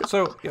 dear.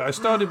 So, yeah, I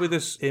started with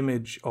this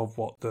image of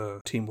what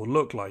the team will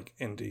look like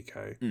in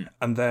DK,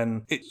 and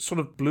then it sort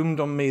of blew loomed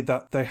on me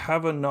that they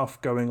have enough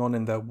going on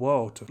in their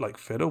world to like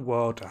fit a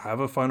world, to have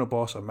a final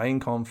boss, a main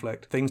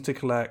conflict, things to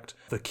collect.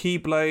 The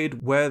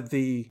Keyblade, where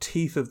the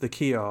teeth of the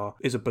key are,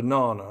 is a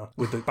banana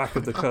with the back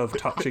of the curve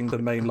touching the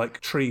main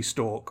like tree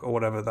stalk or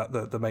whatever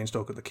that the main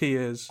stalk of the key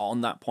is. On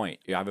that point,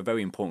 you have a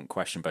very important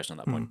question based on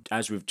that point.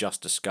 As we've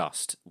just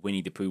discussed,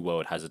 Winnie the Pooh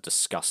world has a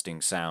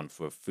disgusting sound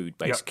for a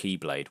food-based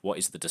Keyblade. What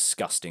is the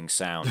disgusting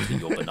sound that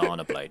your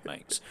banana blade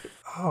makes?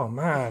 Oh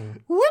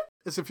man. What?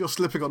 As if you're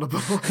slipping on a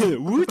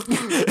banana.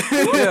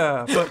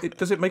 Yeah, but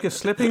does it make a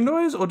slipping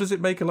noise or does it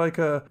make like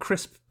a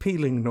crisp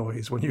peeling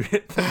noise when you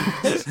hit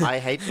things? I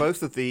hate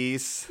both of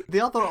these.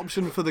 The other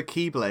option for the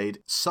Keyblade,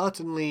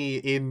 certainly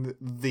in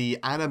the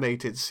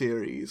animated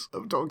series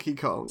of Donkey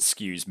Kong,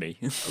 Excuse me.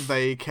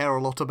 they care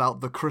a lot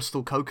about the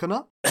crystal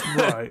coconut.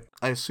 Right.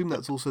 I assume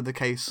that's also the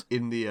case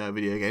in the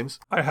video games.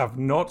 I have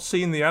not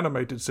seen the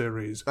animated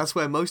series. That's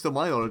where most of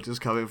my knowledge is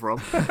coming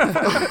from.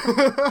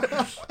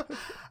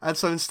 And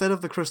so instead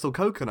of the crystal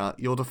coconut,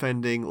 you're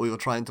defending or you're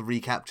trying to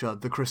recapture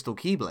the crystal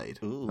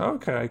Keyblade.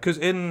 Okay, because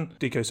in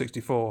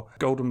DK64,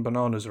 golden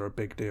bananas are a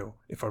big deal,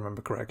 if I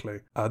remember correctly.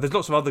 There's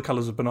lots of other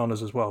colours of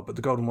bananas as well, but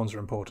the golden ones are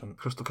important.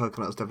 Crystal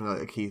coconut is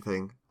definitely a key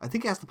thing. I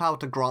think it has the power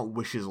to grant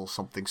wishes or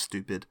something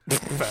stupid.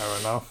 Fair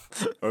enough.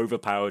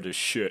 Overpowered as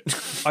shit.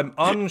 I'm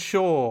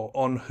unsure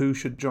on who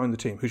should join the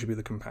team, who should be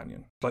the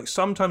companion. Like,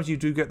 sometimes you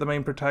do get the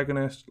main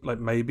protagonist, like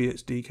maybe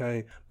it's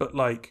DK, but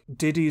like,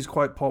 Diddy's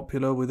quite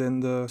popular within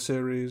the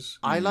series.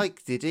 I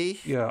like Diddy.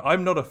 Yeah,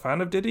 I'm not a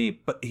fan of Diddy,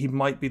 but he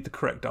might be the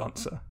correct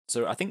answer.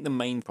 So I think the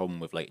main problem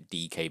with like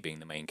DK being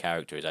the main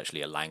character is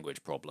actually a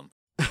language problem.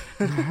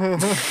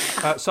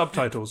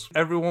 Subtitles.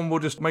 Everyone will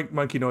just make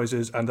monkey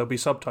noises and there'll be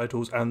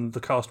subtitles and the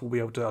cast will be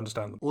able to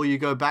understand them. Or you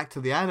go back to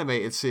the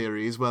animated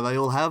series where they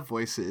all have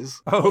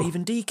voices. Oh,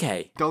 Even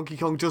DK. Donkey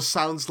Kong just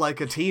sounds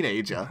like a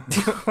teenager.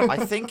 I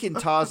think in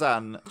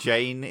Tarzan,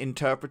 Jane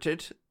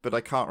interpreted, but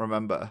I can't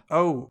remember.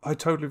 oh, I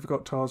totally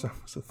forgot Tarzan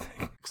was a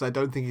thing. Because I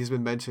don't think he's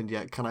been mentioned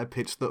yet. Can I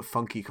pitch that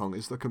Funky Kong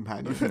is the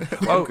companion?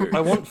 Oh,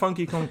 I want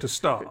Funky Kong to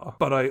star,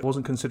 but I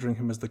wasn't considering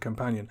him as the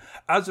companion.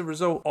 As a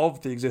result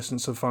of the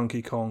existence of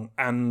Funky Kong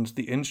and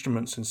the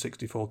instruments in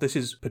 64, this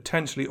is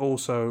potentially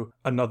also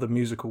another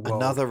musical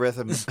world. Another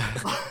rhythm.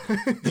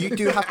 You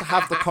do have to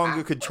have the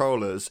Conga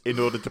controllers in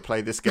order to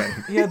play this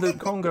game. Yeah, the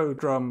Congo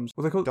drums.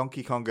 What are they called?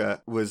 Donkey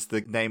Konga was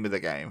the name of the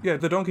game. Yeah,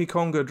 the Donkey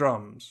Konga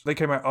drums. They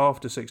came out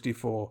after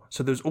 64,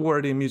 so there's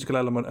already a musical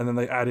element and then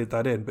they added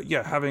that in. But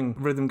yeah, having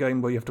a rhythm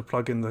game where you have to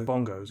plug in the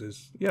bongos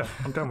is, yeah,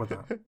 I'm down with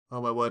that.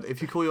 Oh my word.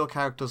 If you call your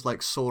characters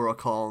like Sora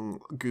Kong,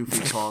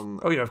 Goofy Kong,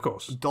 Oh yeah, of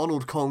course.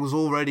 Donald Kong's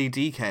already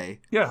DK.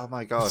 Yeah, Oh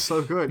my god. So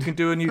you good. can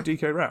do a new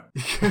DK rap.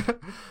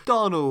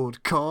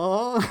 Donald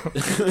Kong.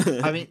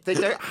 I mean, they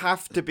don't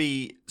have to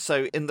be.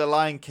 So in The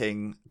Lion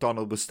King,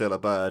 Donald was still a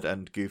bird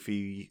and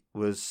Goofy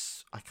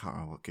was. I can't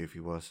remember what Goofy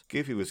was.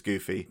 Goofy was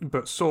Goofy.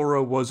 But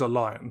Sora was a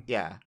lion.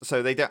 Yeah.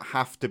 So they don't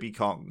have to be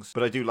Kongs,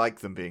 but I do like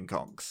them being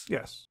Kongs.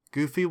 Yes.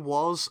 Goofy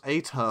was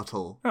a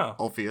turtle, Oh.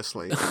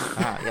 obviously.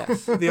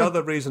 Yes. The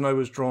other reason I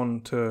was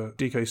drawn to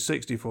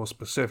DK64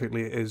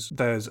 specifically is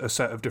there's a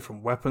set of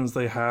different weapons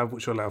they have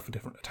which allow for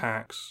different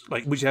attacks.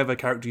 Like whichever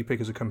character you pick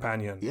as a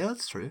companion. Yeah,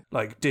 that's true.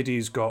 Like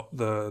Diddy's got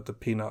the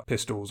peanut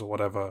pistols or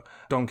whatever.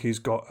 Donkey's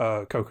got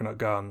a coconut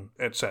gun,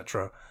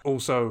 etc.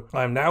 Also,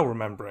 I am now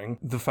remembering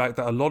the fact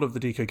that a lot of the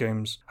DK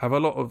games have a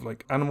lot of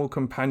like animal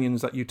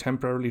companions that you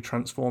temporarily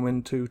transform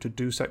into to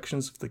do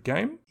sections of the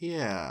game.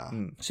 Yeah.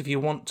 So if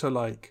you want to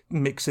like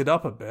mix it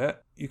up a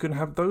bit, you can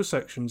have those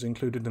sections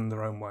included in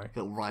their own way.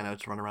 Little rhino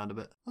to run around a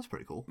bit. That's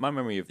pretty cool. My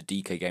memory of the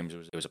DK games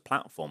was it was a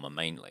platformer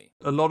mainly.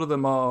 A lot of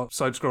them are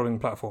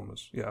side-scrolling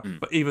platformers, yeah.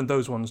 But even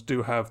those ones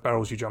do have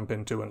barrels you jump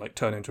into and like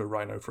turn into a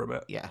rhino for a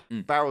bit. Yeah.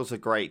 Barrels are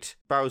great.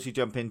 Barrels you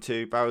jump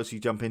into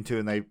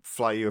and they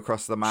fly you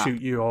across the map.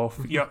 Shoot you off.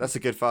 Yeah. That's a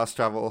good fast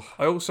travel.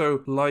 I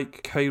also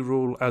like K.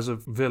 Rool as a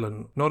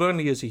villain. Not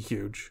only is he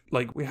huge,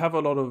 like we have a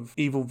lot of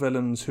evil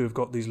villains who have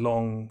got these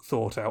long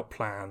thought out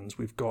plans.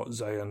 We've got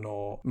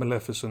Xehanort,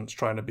 Maleficent's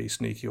trying to be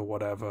sneaky or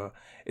whatever.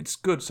 It's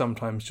good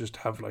sometimes just to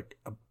have like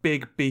a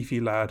big beefy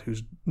lad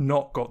who's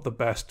not got the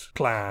best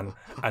plan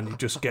and you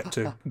just get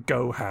to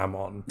go ham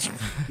on.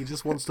 He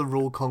just wants to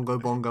rule Congo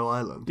Bongo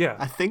Island. Yeah.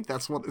 I think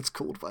that's what it's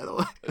called, by the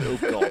way. Oh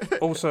god.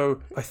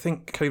 Also, I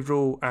think K.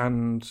 Rool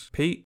and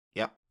Pete,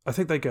 Yep. I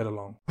think they get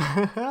along.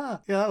 Yeah,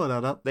 that would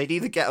add up. They'd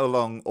either get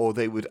along or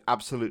they would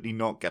absolutely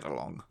not get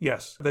along.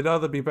 Yes, they'd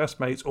either be best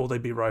mates or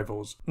they'd be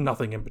rivals.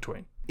 Nothing in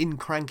between. In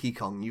Cranky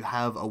Kong, you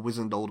have a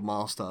wizened old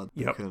master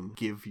who Yep. can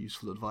give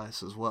useful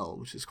advice as well,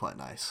 which is quite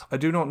nice. I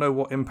do not know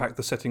what impact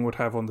the setting would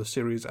have on the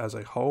series as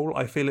a whole.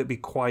 I feel it'd be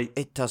quite...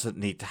 It doesn't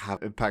need to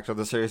have impact on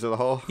the series as a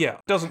whole. Yeah,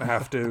 doesn't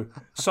have to.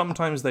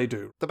 Sometimes they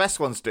do. The best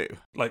ones do.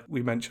 Like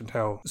we mentioned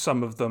how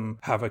some of them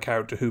have a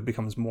character who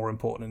becomes more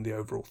important in the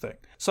overall thing.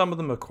 Some of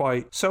them are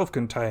quite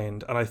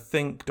self-contained, and I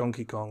think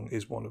Donkey Kong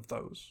is one of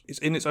those. It's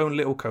in its own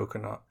little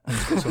coconut, and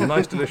it's got some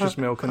nice delicious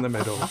milk in the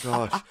middle.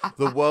 Gosh,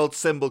 the world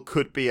symbol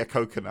could be a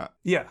coconut. coconut.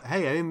 Yeah.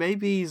 Hey, I mean,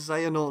 maybe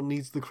Xehanort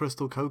needs the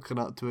crystal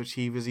coconut to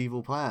achieve his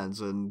evil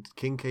plans, and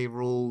King K.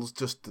 Rool's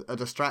just a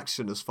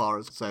distraction as far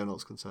as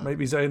Xehanort's concerned.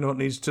 Maybe Xehanort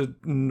needs to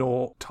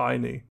gnaw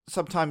Tiny.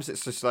 Sometimes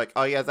it's just like,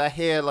 oh yeah, they're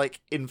here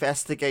like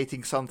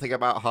investigating something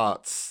about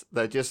hearts.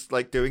 They're just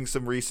like doing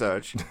some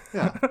research.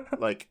 Yeah.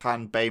 Like,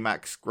 can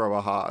Baymax grow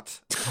a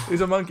heart?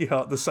 Is a monkey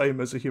heart the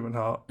same as a human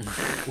heart?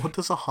 What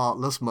does a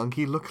heartless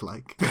monkey look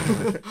like?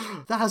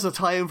 That has a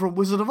tie-in from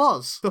Wizard of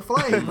Oz, the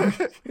flame.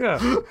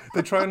 Yeah.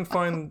 They try and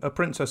find a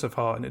princess of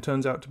heart, and it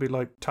turns out to be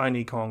like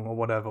Tiny Kong or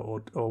whatever,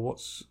 or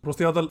what's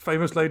the other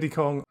famous Lady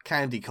Kong?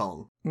 Candy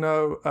Kong.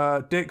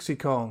 No, Dixie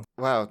Kong.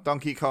 Wow,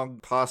 Donkey Kong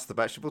passed the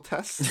vegetable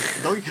test.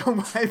 Donkey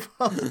Kong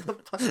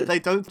They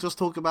don't just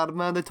talk about a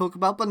man, they talk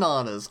about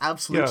bananas.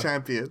 Absolute Yeah.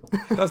 champion.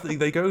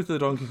 They go to the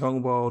Donkey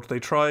Kong world, they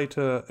try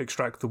to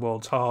extract the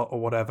world's heart or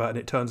whatever, and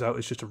it turns out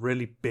it's just a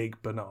really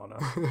big banana.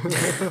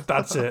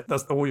 That's it.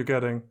 That's all you're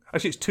getting.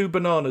 Actually, it's 2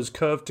 bananas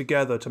curved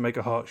together to make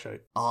a heart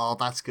shape. Oh,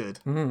 that's good.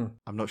 I'm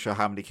not sure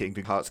how many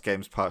Kingdom Hearts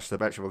games passed the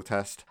vegetable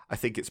test. I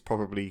think it's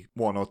probably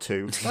 1 or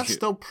 2. That's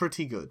still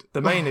pretty good.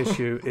 The main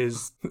issue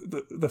is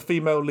the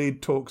female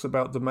lead talks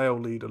about the male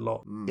lead a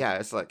lot. Yeah,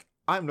 it's like,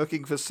 I'm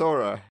looking for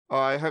Sora. Oh,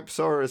 I hope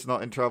Sora is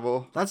not in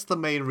trouble. That's the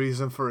main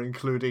reason for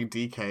including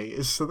DK,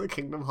 is so that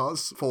Kingdom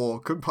Hearts 4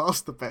 could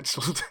pass the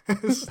vegetable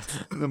test.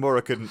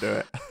 Nomura couldn't do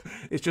it.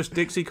 It's just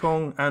Dixie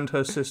Kong and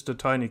her sister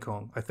Tiny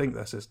Kong. I think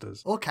they're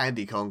sisters. Or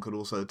Candy Kong could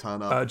also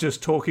turn up.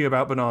 Just talking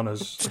about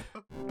bananas.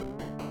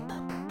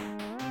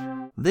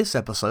 This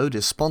episode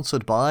is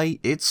sponsored by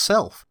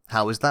itself.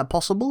 How is that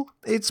possible?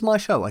 It's my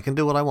show, I can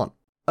do what I want.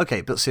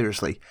 Okay, but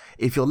seriously,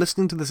 if you're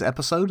listening to this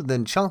episode,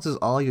 then chances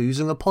are you're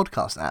using a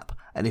podcast app.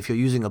 And if you're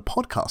using a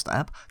podcast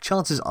app,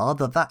 chances are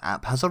that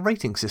app has a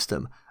rating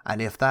system.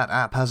 And if that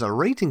app has a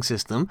rating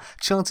system,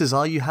 chances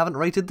are you haven't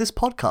rated this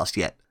podcast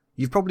yet.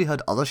 You've probably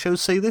heard other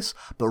shows say this,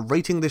 but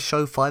rating this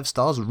show 5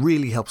 stars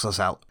really helps us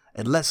out.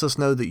 It lets us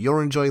know that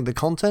you're enjoying the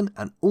content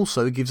and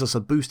also gives us a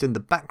boost in the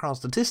background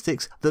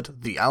statistics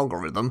that the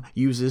algorithm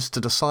uses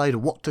to decide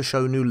what to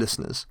show new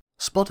listeners.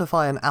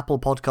 Spotify and Apple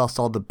Podcasts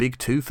are the big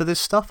 2 for this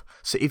stuff,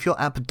 so if your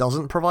app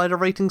doesn't provide a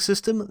rating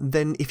system,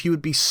 then if you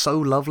would be so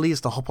lovely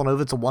as to hop on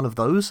over to one of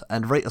those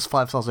and rate us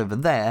 5 stars over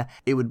there,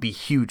 it would be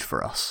huge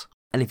for us.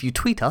 And if you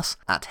tweet us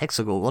at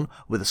Hexagorgon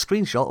with a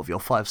screenshot of your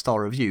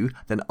 5-star review,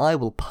 then I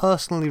will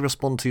personally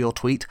respond to your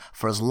tweet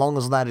for as long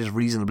as that is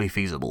reasonably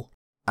feasible.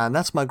 And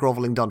that's my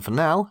groveling done for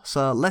now,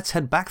 so let's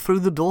head back through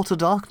the door to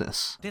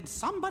darkness. Did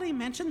somebody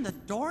mention the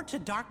door to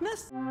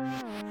darkness?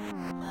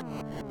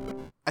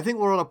 I think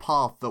we're on a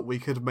path that we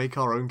could make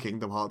our own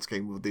Kingdom Hearts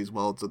game with these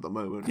worlds at the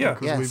moment. Yeah.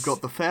 Because Yes. we've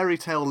got the fairy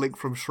tale link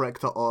from Shrek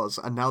to Oz,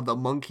 and now the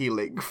monkey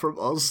link from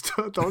Oz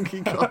to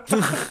Donkey Kong.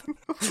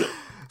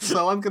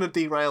 So I'm going to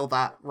derail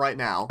that right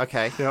now.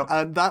 Okay. Yep.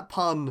 And that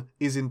pun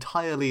is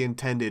entirely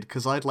intended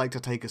because I'd like to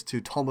take us to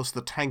Thomas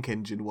the Tank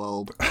Engine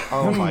world.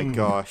 Oh my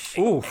gosh.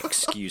 Ooh.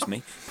 Excuse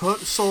me. Put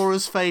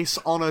Sora's face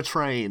on a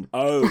train.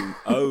 Oh,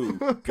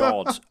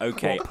 God.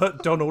 Okay.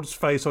 Put Donald's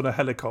face on a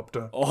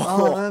helicopter.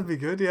 Oh, that'd be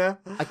good, yeah.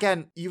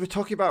 Again, you were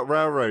talking about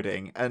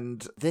railroading,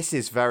 and this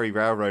is very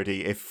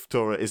railroady if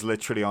Sora is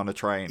literally on a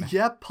train.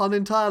 Yep, pun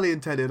entirely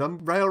intended. I'm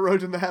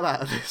railroading the hell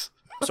out of this.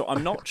 So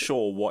I'm not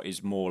sure what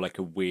is more like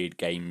a weird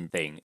game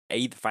thing.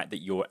 A, the fact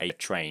that you're a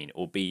train,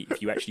 or B,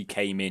 if you actually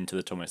came into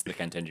the Thomas the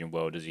Tank Engine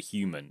world as a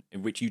human,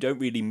 in which you don't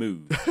really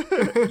move.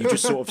 You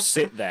just sort of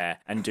sit there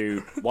and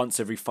do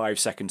once every 5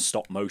 seconds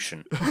stop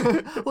motion.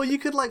 Well, you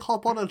could, like,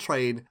 hop on a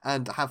train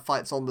and have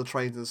fights on the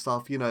trains and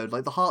stuff, you know,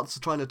 like the Hearts are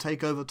trying to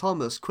take over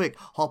Thomas. Quick,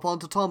 hop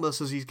onto Thomas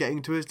as he's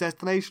getting to his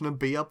destination and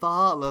beat up the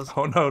Heartless.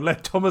 Oh no,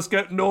 let Thomas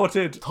get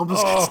naughted. Thomas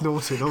Oh. gets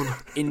naughted, oh no.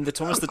 In the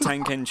Thomas the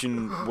Tank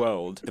Engine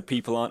world, the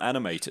people aren't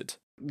animated.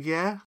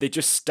 Yeah? They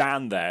just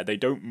stand there. They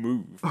don't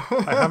move.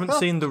 I haven't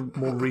seen the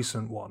more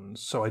recent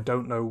ones, so I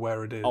don't know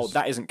where it is. Oh,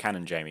 that isn't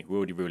canon, Jamie. We're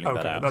already ruling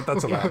that okay, out.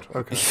 that's allowed.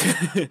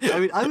 Okay. I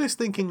mean, I was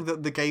thinking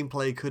that the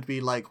gameplay could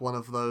be like one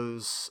of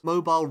those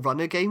mobile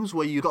runner games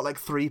where you got like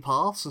 3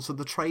 paths, and so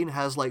the train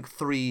has like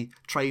 3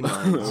 train Oh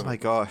lines, my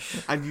gosh.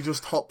 and you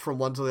just hop from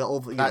one to the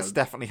other. That's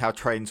definitely how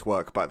trains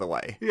work, by the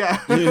way.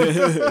 Yeah.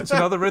 It's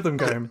another rhythm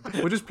game.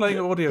 We're just playing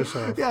audio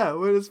surf. Yeah,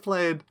 we're just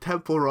playing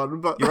Temple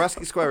Run, but You're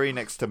asking Square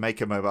Enix to make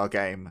a mobile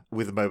game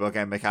with mobile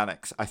game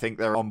mechanics. I think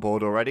they're on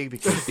board already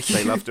because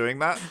they love doing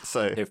that.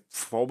 So, They've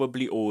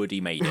probably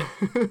already made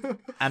it.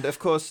 and of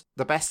course,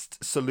 the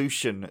best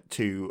solution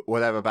to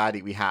whatever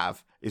baddie we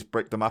have is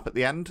brick them up at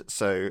the end.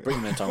 So, Bring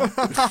them in, Tom.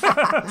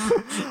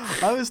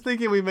 I was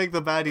thinking we make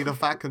the baddie the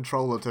Fat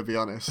Controller, to be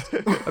honest.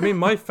 I mean,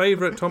 my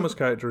favourite Thomas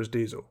character is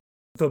Diesel,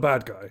 the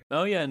bad guy.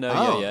 Oh, yeah, no,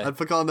 Oh, yeah. I'd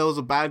forgotten there was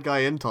a bad guy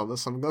in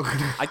Thomas. I'm not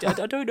gonna... I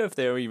don't know if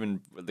they're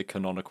even the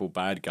canonical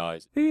bad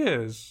guys. He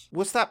is.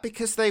 was that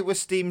because they were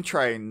steam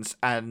trains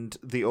and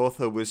the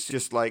author was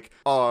just like,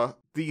 oh,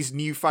 these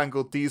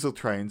newfangled diesel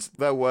trains,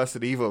 they're worse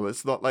than evil.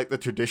 It's not like the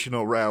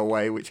traditional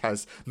railway, which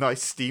has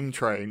nice steam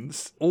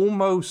trains.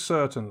 Almost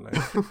certainly.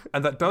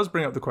 And that does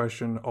bring up the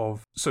question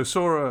of, so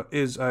Sora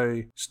is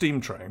a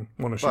steam train,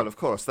 one of Well, of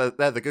course, they're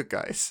the good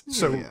guys.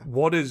 So Yeah.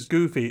 what is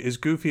Goofy? Is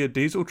Goofy a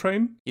diesel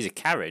train? He's a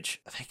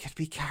carriage. They could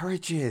be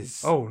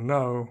carriages. Oh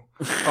no.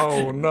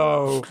 Oh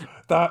no.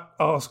 That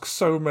asks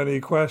so many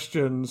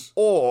questions.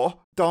 Or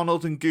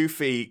Donald and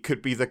Goofy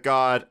could be the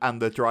guard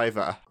and the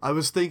driver. I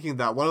was thinking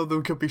that one of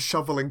them could be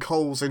shoveling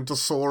coals into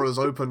Sora's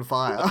open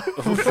fire.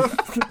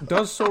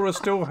 Does Sora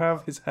still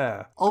have his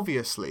hair?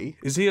 Obviously.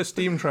 Is he a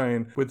steam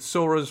train with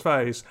Sora's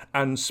face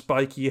and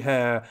spiky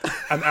hair,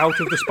 and out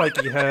of the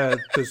spiky hair,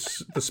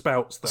 the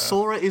spouts there?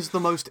 Sora is the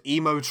most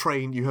emo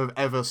train you have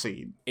ever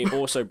seen. It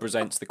also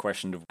presents the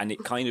question of, and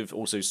it kind of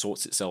also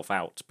sorts itself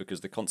out,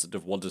 because the concept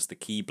of what does the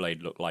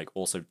Keyblade look like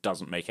also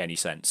doesn't make any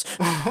sense.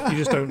 You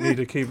just don't need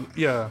to keep...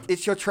 Yeah.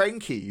 It's your train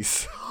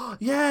keys.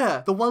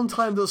 Yeah, the one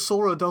time that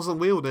Sora doesn't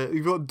wield it,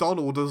 you've got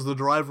Donald as the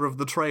driver of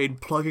the train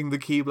plugging the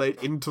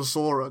Keyblade into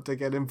Sora to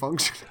get him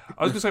functioning.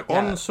 I was going to say,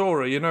 on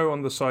Sora, you know,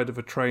 on the side of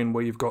a train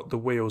where you've got the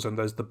wheels and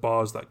there's the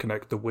bars that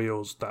connect the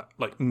wheels that,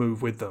 like,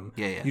 move with them.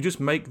 Yeah. You just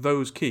make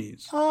those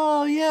keys.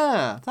 Oh,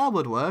 yeah, that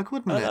would work,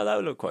 wouldn't it? That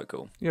would look quite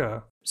cool.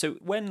 Yeah. So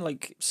when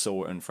like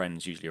Sora and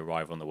friends usually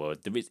arrive on the world,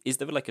 is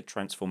there like a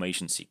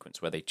transformation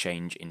sequence where they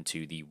change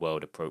into the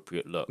world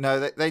appropriate look? No,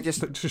 they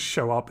just Just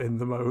show up in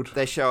the mode.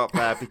 they show up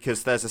there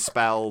because there's a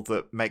spell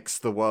that makes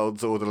the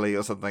worlds orderly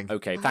or something.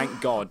 Okay, thank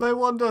God. They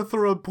wander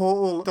through a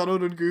portal,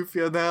 Donald and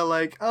Goofy, and they're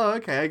like, oh,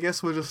 okay, I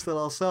guess we're just still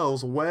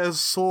ourselves. Where's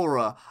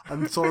Sora?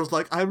 And Sora's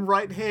like, I'm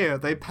right here.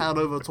 They pan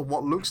over to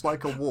what looks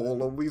like a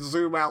wall, and we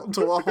zoom out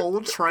to a whole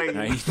train.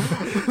 Nice.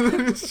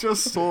 It's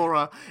just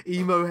Sora,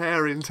 emo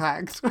hair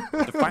intact.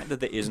 The fact that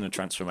there isn't a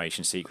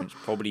transformation sequence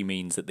probably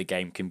means that the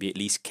game can be at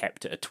least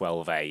kept at a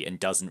 12A and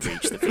doesn't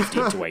reach the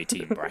 15 to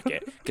 18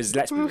 bracket. Because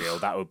let's be real,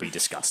 that would be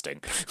disgusting.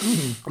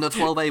 On a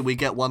 12A, we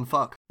get one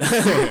fuck.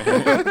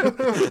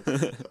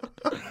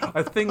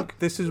 I think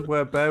this is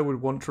where Bear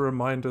would want to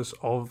remind us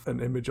of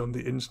an image on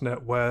the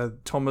internet where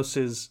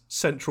Thomas's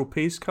central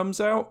piece comes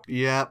out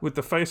Yeah. with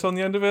the face on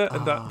the end of it,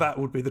 and that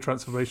would be the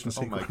transformation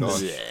Oh my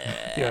sequence. god.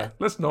 Yeah,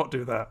 let's not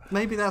do that.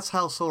 Maybe that's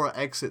how Sora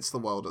exits the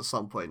world at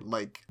some point.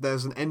 Like,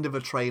 there's an end of a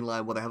train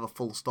line where they have a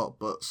full stop,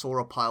 but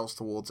Sora piles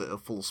towards it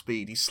at full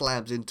speed. He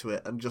slams into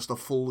it, and just a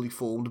fully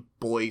formed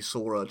boy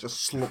Sora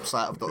just slops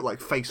out of the, like,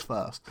 face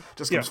first.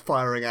 Just comes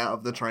firing out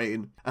of the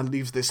train and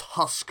leaves this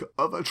husk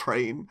of a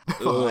train.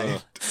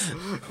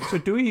 So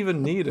do we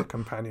even need a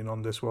companion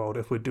on this world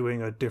if we're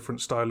doing a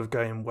different style of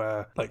game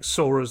where, like,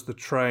 Sora's the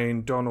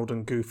train, Donald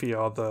and Goofy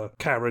are the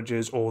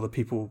carriages or the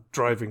people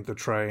driving the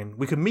train?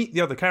 We can meet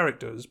the other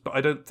characters, but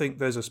I don't think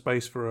there's a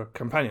space for a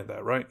companion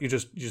there, right? You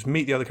just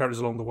meet the other characters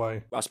along the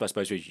way. I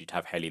suppose you'd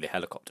have Heli the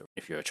helicopter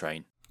if you're a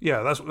train.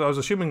 Yeah, that's what I was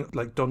assuming.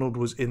 Like, Donald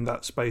was in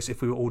that space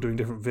if we were all doing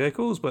different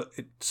vehicles, but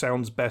it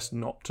sounds best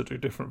not to do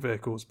different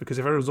vehicles, because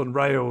if everyone's on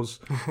rails,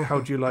 how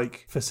do you,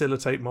 like,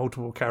 facilitate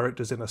multiple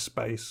characters in a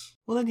space?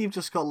 Well, then you've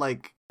just got,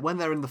 like, when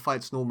they're in the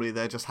fights, normally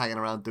they're just hanging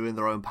around doing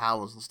their own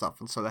powers and stuff,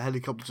 and so a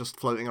helicopter just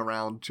floating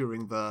around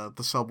during the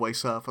Subway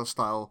Surfer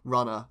style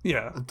runner.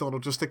 Yeah. And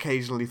Donald just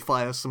occasionally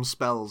fires some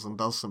spells and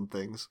does some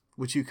things,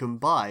 which you can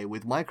buy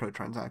with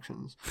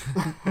microtransactions.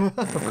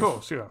 Of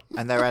course, yeah.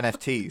 And they're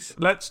NFTs.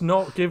 Let's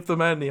not give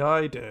them any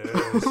ideas.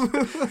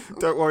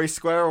 Don't worry,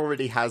 Square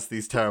already has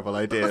these terrible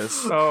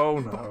ideas. Oh,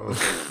 no.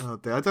 Oh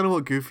dear, I don't know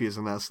what Goofy is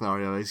in that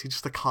scenario. Is he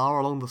just a car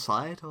along the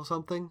side or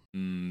something?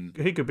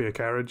 He could be a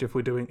carriage if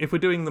we're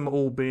doing them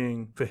all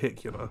being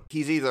vehicular.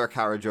 He's either a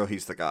carriage or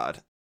he's the guard.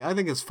 I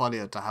think it's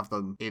funnier to have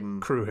them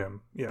Crew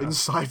him, yeah.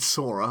 inside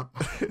Sora.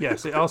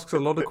 Yes, it asks a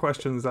lot of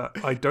questions that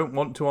I don't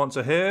want to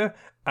answer here,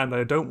 and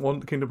I don't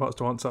want Kingdom Hearts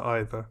to answer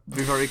either.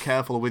 Be very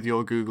careful with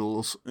your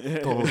Googles.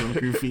 Donald and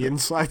Goofy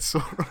inside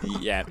Sora.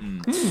 Yeah.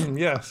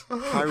 Yes.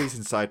 Harry's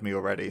inside me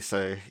already,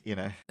 so, you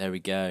know. There we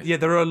go. Yeah,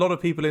 there are a lot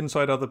of people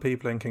inside other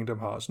people in Kingdom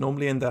Hearts,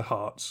 normally in their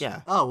hearts.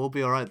 Yeah. Oh, we'll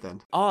be alright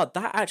then.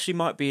 That actually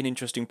might be an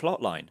interesting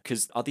plot line,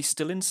 because are they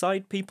still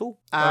inside people?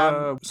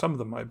 Some of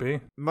them might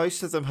be.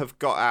 Most of them have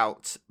got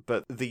out,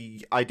 but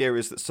the idea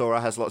is that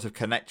Sora has lots of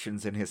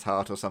connections in his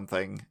heart or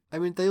something. I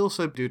mean, they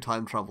also do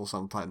time travel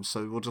sometimes,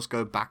 so we'll just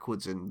go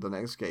backwards in the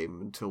next game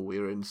until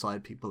we're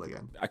inside people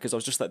again. Because I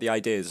was just like, the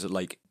idea is that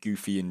like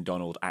Goofy and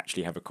Donald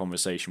actually have a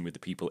conversation with the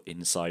people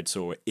inside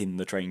Sora in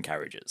the train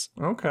carriages.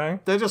 Okay.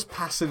 They're just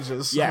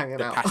passengers Yeah, hanging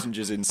the out.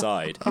 passengers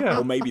inside. Yeah.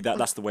 Or maybe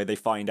that's the way they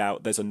find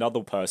out there's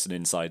another person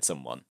inside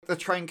someone. The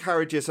train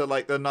carriages are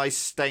like the nice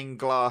stained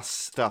glass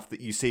stuff that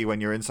you see when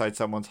you're inside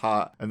someone's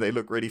heart, and they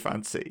look really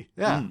fancy.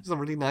 Yeah, it's a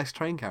really nice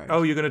train carriage.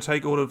 Oh, you're going to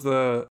take all of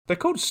the... They're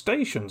called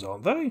stations,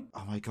 aren't they?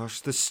 Oh my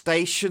gosh, the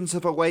stations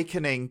of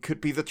awakening could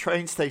be the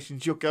train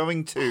stations you're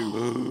going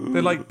to.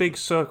 They're like big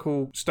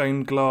circle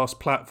stained glass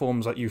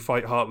platforms that you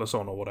fight Heartless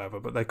on or whatever,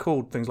 but they're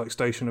called things like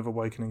Station of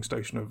Awakening,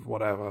 Station of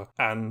whatever.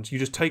 And you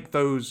just take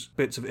those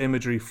bits of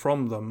imagery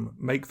from them,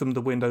 make them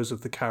the windows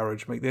of the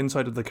carriage, make the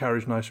inside of the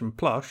carriage nice and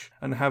plush,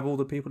 and have all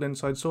the people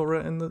inside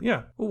Sora in the...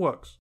 Yeah, all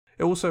works.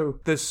 Also,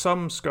 there's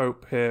some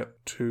scope here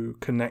to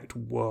connect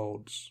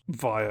worlds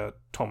via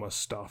Thomas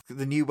stuff.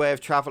 The new way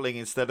of traveling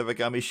instead of a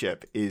gummy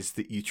ship is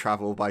that you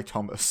travel by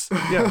Thomas.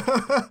 Yeah.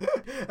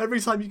 Every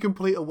time you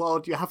complete a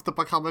world, you have to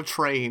become a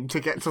train to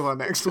get to the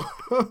next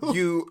one.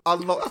 You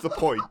unlock the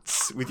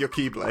points with your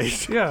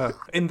Keyblade. Yeah.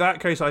 In that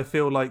case, I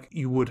feel like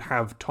you would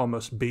have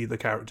Thomas be the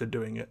character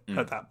doing it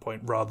at that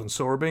point rather than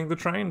Sora being the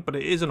train, but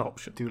it is an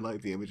option. I do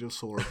like the image of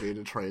Sora being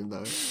a train,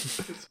 though.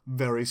 It's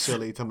very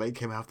silly to make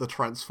him have to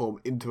transform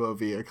into a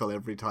vehicle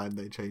every time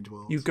they change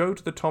worlds. You go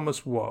to the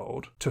Thomas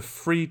world to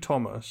free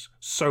Thomas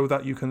so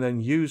that you can then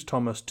use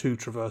Thomas to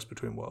traverse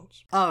between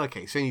worlds. Oh,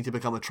 okay, so you need to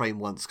become a train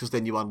once, because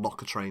then you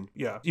unlock a train.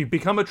 Yeah. You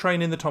become a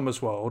train in the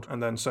Thomas world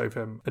and then save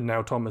him, and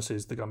now Thomas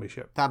is the gummy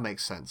ship. That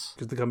makes sense.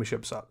 Because the gummy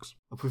ship sucks.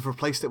 If we've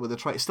replaced it with a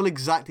train, it's still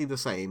exactly the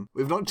same.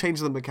 We've not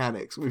changed the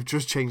mechanics, we've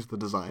just changed the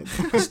design.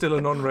 It's still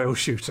a non-rail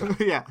shooter.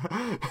 Yeah.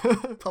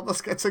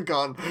 Thomas gets a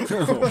gun.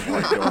 Oh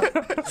my god.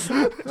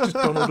 Just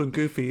Donald and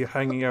Goofy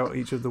hanging out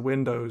each of the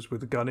windows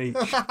with a gun each.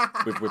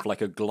 with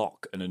like a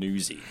Glock and an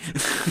Uzi.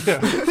 Yeah.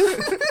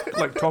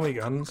 Like Tommy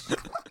guns.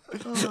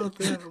 Oh,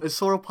 damn. Is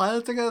Sora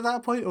piloting it at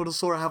that point, or does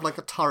Sora have like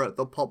a turret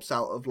that pops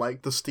out of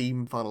like the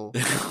steam funnel?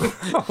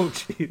 Oh,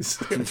 jeez.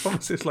 And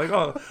Thomas is like,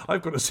 oh,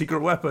 I've got a secret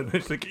weapon.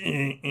 It's like,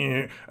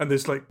 and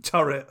this like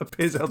turret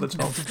appears out the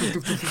top.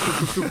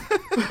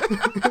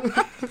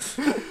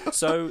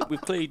 So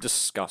we've clearly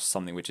discussed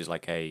something which is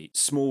like a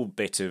small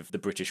bit of the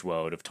British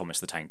world of Thomas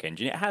the Tank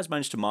Engine. It has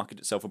managed to market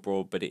itself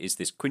abroad, but it is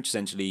this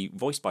quintessentially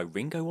voiced by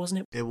Ringo,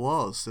 wasn't it? It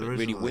was originally,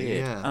 Really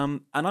weird. Yeah.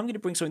 And I'm going to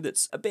bring something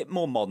that's a bit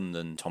more modern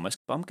than Thomas,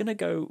 but I'm going to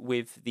go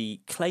with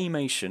the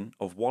claymation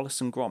of Wallace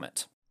and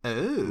Gromit.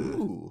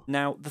 Oh.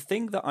 Now, the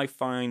thing that I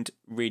find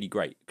really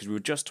great, because we were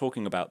just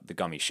talking about the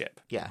gummy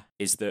ship, Yeah.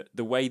 is that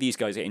the way these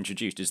guys get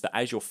introduced is that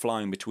as you're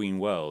flying between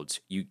worlds,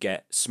 you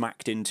get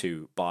smacked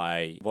into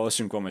by Wallace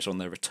and Gromit on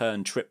their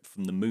return trip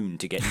from the moon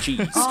to get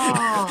cheese.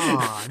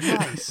 Ah,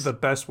 nice. The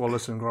best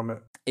Wallace and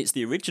Gromit. It's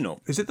the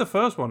original. Is it the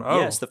first one? Oh,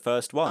 Yes, the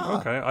first one.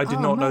 okay. I did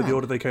not know the man.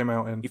 order they came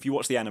out in. If you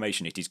watch the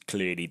animation, it is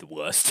clearly the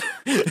worst.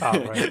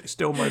 Oh, right.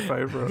 Still my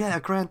favourite. Yeah,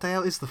 Grand Day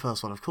Out is the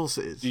first one. Of course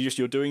it is.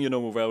 You're doing your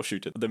normal rail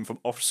shooter, then from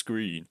off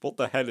screen, what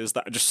the hell is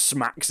that? It just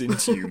smacks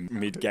into you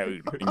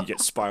mid-game, and you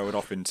get spiraled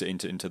off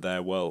into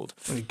their world.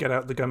 When you get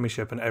out the gummy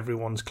ship and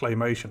everyone's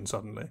claymation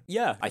suddenly.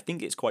 Yeah, I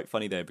think it's quite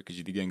funny there because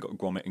you've again got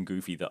Gromit and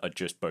Goofy that are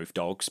just both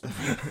dogs.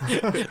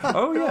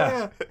 Oh,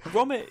 yeah.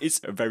 Gromit is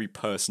a very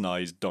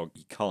personalised dog.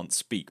 He can't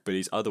speak, but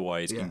he's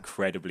otherwise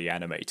incredibly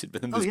animated.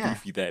 But then there's yeah.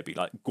 Goofy there, be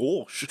like,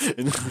 gosh.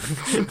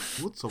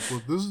 What's up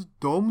with this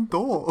dumb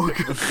dog?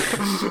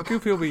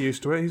 Goofy will be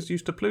used to it. He's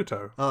used to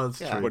Pluto. Oh, that's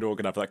Yeah. true. We're all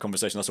going to have that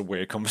conversation. That's a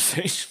weird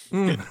conversation.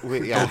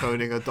 Yeah. Dog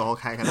owning a dog,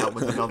 hanging out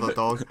with another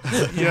dog.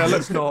 Yeah,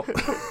 let's not.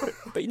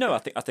 But you know, I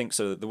think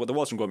so. The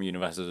Wallace and Gromit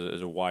universe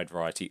is a wide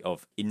variety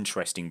of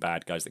interesting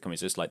bad guys that come in.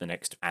 Just like the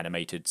next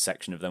animated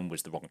section of them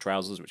was the Wrong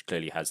Trousers, which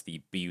clearly has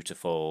the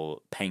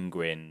beautiful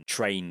penguin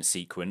train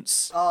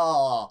sequence.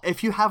 Oh,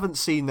 if you haven't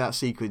seen that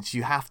sequence,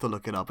 you have to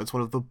look it up. It's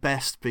one of the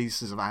best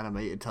pieces of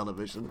animated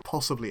television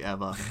possibly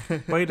ever.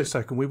 Wait a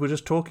second. We were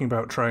just talking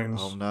about trains.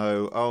 Oh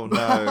no. Oh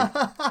no.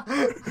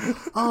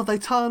 Oh, they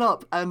turn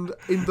up and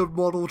in the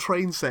model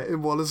train set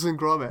in Wallace and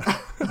Gromit.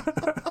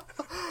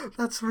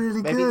 That's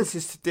really Maybe good. this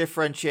is to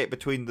differentiate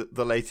between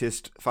the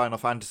latest Final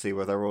Fantasy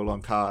where they're all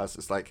on cars.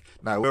 It's like,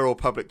 no, we're all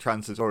public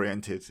transit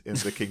oriented in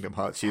the Kingdom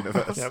Hearts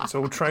universe. Yeah, it's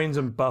all trains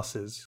and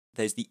buses.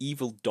 There's the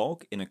evil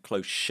dog in a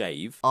close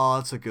shave. Oh,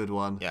 that's a good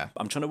one. Yeah.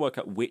 I'm trying to work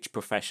out which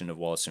profession of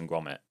Wallace and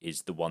Gromit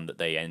is the one that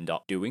they end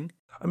up doing.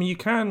 I mean, you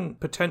can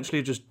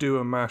potentially just do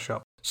a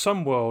mashup.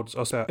 Some worlds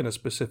are set in a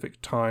specific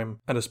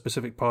time and a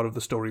specific part of the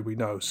story we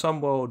know.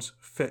 Some worlds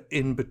fit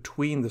in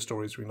between the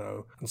stories we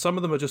know. And some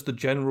of them are just the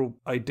general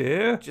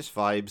idea. Just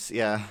vibes,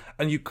 yeah.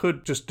 And you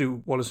could just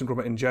do Wallace and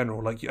Gromit in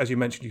general. Like, as you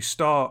mentioned, you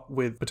start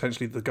with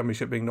potentially the gummy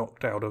ship being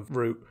knocked out of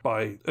route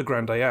by a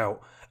Grand Day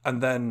Out.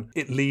 And then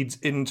it leads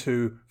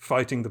into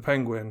fighting the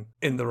penguin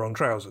in the Wrong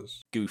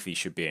Trousers. Goofy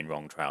should be in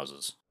Wrong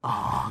Trousers.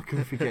 Oh,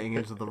 Goofy getting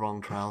into the wrong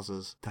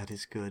trousers. That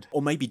is good.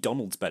 Or maybe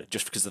Donald's better,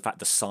 just because of the fact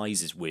the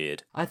size is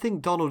weird. I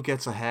think Donald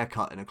gets a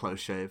haircut in a close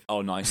shave.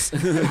 Oh, nice.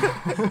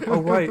 Oh,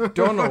 wait.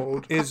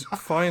 Donald is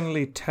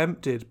finally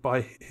tempted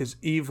by his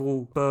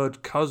evil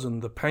bird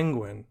cousin, the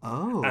penguin.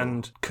 Oh.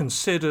 And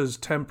considers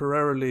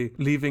temporarily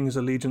leaving his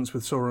allegiance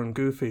with Sora and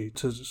Goofy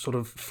to sort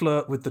of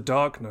flirt with the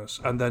darkness,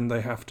 and then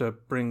they have to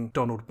bring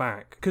Donald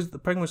back. Because the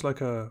penguin's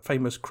like a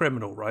famous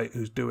criminal, right,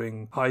 who's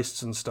doing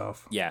heists and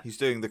stuff. Yeah. He's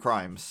doing the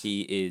crimes.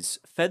 He is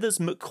Feathers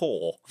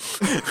McCaw.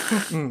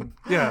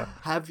 Yeah.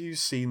 Have you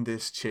seen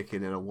this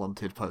chicken in a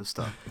wanted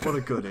poster? What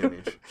a good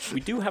image. We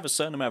do have a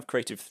certain amount of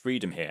creative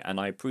freedom here, and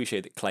I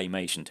appreciate that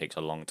claymation takes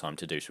a long time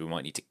to do, so we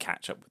might need to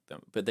catch up with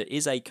them. But there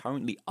is a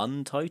currently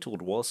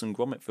untitled Wallace and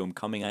Gromit film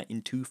coming out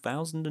in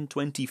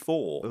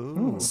 2024.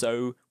 Ooh.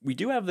 So we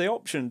do have the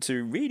option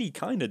to really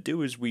kind of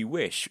do as we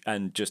wish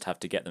and just have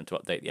to get them to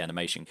update the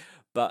animation.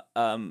 But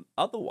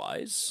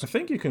otherwise, I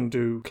think you can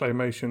do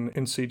claymation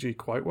in CG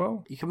quite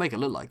well. You can make it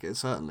look like it,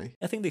 certainly.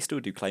 I think they still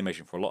do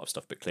claymation for a lot of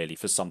stuff, but clearly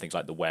for some things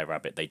like the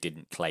were-rabbit, they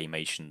didn't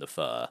claymation the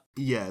fur.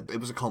 Yeah, it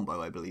was a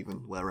combo, I believe,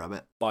 in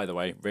Were-Rabbit. By the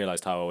way,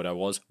 realised how old I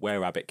was.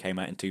 Were-Rabbit came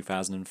out in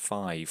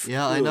 2005.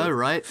 Yeah, I know,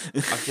 right?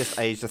 I've just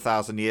aged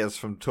 1,000 years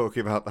from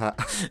talking about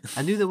that.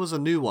 I knew there was a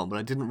new one, but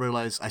I didn't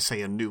realise, I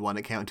say a new one,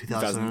 it came out in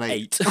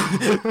 2008.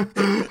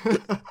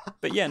 2008.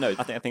 But yeah, no,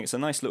 I think it's a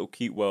nice little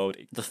cute world.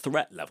 The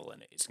threat level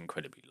in it is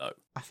incredibly low.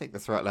 I think the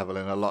threat level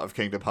in a lot of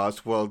Kingdom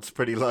Hearts worlds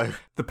pretty low.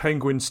 The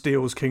penguin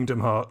steals Kingdom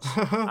Hearts.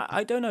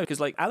 I don't know, because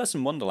like Alice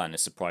in Wonderland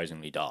is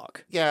surprisingly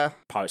dark. Yeah,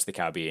 Pirates of the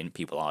Caribbean,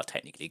 people are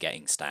technically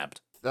getting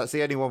stabbed. that's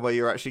the only one where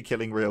you're actually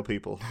killing real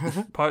people.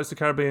 Pirates of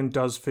the Caribbean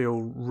does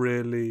feel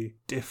really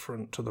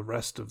different to the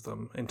rest of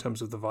them in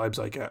terms of the vibes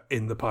I get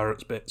in the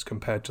Pirates bits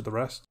compared to the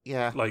rest.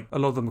 Yeah. Like, a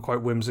lot of them are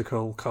quite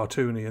whimsical,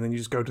 cartoony, and then you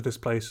just go to this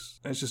place,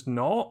 and it's just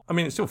not. I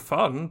mean, it's still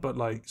fun, but,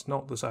 like, it's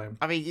not the same.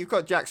 I mean, you've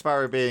got Jack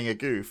Sparrow being a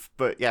goof,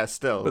 but yeah,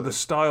 still. But the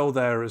style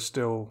there is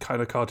still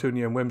kind of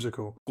cartoony and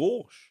whimsical.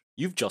 Gosh,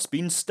 you've just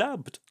been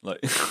stabbed.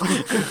 Like,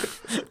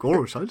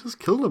 Gosh, I just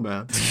killed a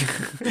man.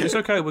 It's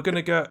okay, we're going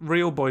to get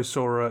real Boy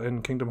Sora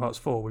in Kingdom Hearts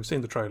 4. We've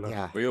seen the trailer.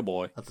 Yeah, real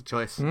boy. That's a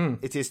choice.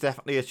 it is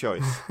definitely a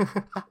choice.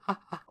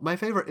 My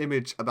favourite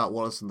image about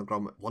Wallace and the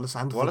Gromit... Wallace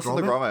and the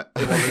Gromit.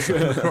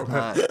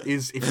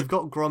 Is if you've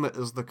got Gromit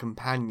as the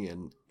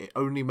companion, it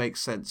only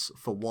makes sense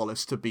for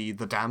Wallace to be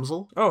the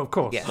damsel. Oh, of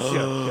course. Yes.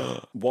 Yeah.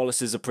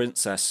 Wallace is a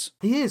princess.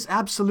 He is,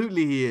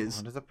 absolutely he is.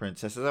 One of the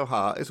princesses of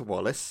heart is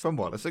Wallace from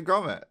Wallace and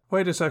Gromit.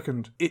 Wait a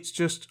second. It's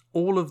just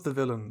all of the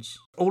villains.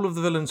 All of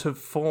the villains have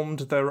formed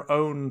their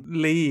own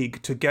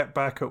league to get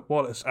back at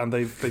Wallace, and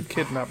they've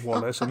kidnapped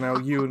Wallace, and now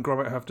you and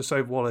Gromit have to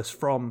save Wallace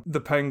from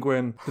the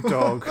penguin, the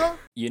dog.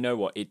 You know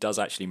what? It does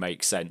actually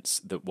make sense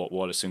that what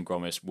Wallace and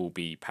Gromit will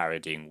be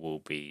parodying will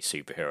be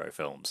superhero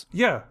films.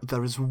 Yeah.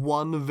 There is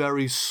one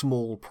very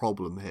small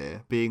problem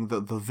here, being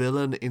that the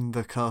villain in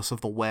The Curse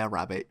of the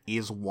Were-Rabbit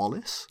is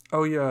Wallace.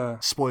 Oh, yeah.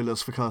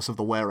 Spoilers for Curse of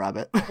the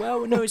Were-Rabbit.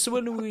 Well, no, it's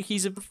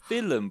he's a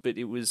villain, but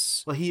it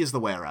was... Well, he is the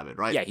Were-Rabbit,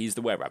 right? Yeah, he's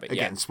the were-rabbit,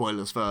 Again, yeah.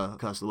 spoilers for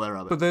Curse of the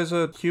Were-Rabbit. But there's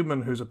a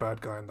human who's a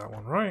bad guy in that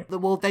one, right?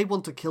 Well, they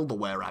want to kill the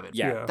Were-Rabbit.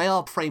 Yeah. They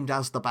are framed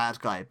as the bad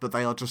guy, but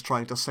they are just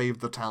trying to save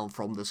the town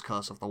from this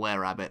Curse of the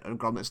Were-Rabbit, and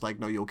Gromit's like,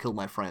 no, you'll kill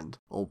my friend,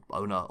 or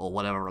owner, or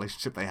whatever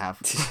relationship they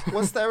have.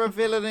 Was there a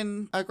villain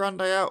in A Grand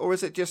Day Out, or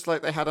is it just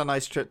like they had a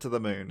nice trip to the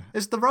moon?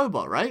 It's the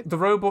robot, right? The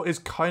robot is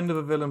kind of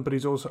a villain, but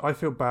he's also... I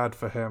feel bad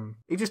for him.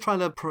 He's just trying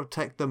to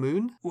protect the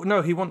moon? Well,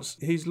 no,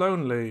 he's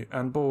lonely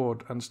and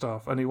bored and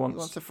stuff, and he He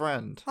wants a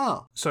friend.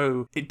 Oh.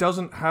 So it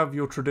doesn't have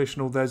your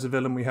traditional there's a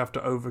villain we have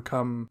to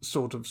overcome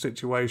sort of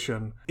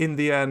situation. In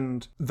the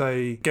end,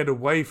 they get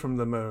away from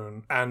the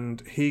moon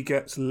and he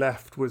gets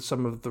left with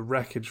some of the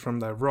wreckage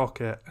from their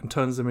rocket and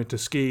turns them into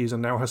skis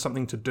and now has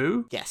something to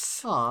do.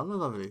 Yes. Oh,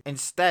 lovely.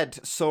 Instead,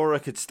 Sora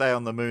could stay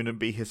on the moon and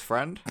be his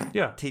friend,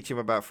 Yeah. teach him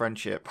about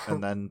friendship,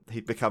 and then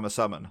he'd become a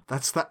summon.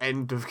 That's the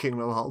end of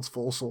Kingdom Hearts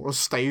 4. Sora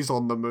stays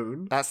on the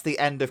moon. That's the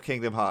end of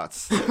Kingdom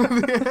Hearts.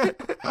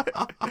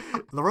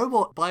 The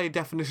robot, by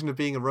definition of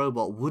being a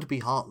robot, would be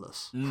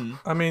heartless.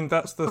 I mean,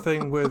 that's the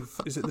thing with,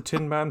 is it the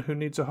Tin Man who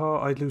needs a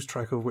heart? I lose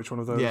track of which one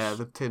of those. Yeah,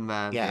 the Tin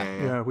Man. Yeah.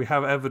 Yeah, we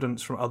have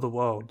evidence from other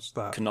worlds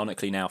that...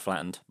 Canonically now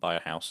flattened by a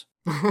house.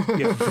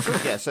 Yeah.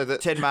 Yeah, so the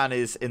Tin Man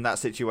is in that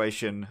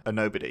situation a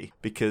nobody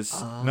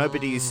because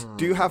nobodies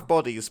do have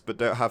bodies but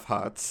don't have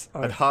hearts,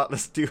 and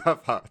heartless do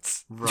have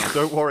hearts. Right.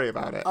 Don't worry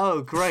about it.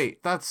 Oh,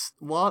 great. That's...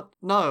 What?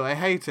 No, I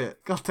hate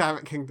it. God damn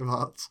it, Kingdom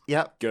Hearts.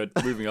 Yep. Good,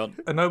 moving on.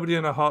 A nobody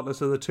and a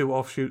heartless are the two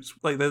offshoots.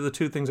 Like, they're the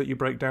two things that you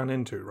break down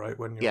into, right?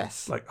 When you're,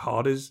 Yes. like,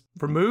 heart is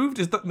removed?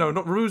 Is that... No,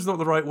 not removed is not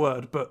the right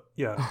word, but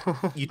yeah.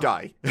 You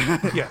die.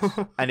 Yes.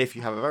 And if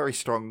you have a very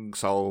strong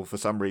soul for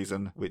some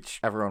reason, which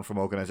everyone from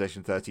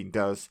Organization 13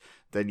 does,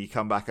 then you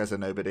come back as a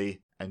nobody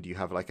and you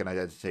have like an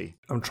identity.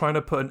 I'm trying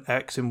to put an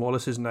X in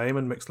Wallace's name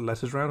and mix the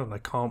letters around, and I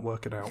can't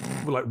work it out.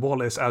 Like,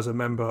 Wallace as a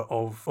member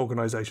of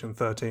Organization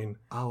 13.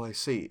 Oh, I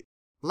see.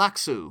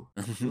 Laxu.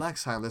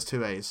 Laxan, there's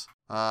two A's.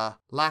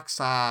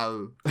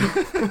 Laxau.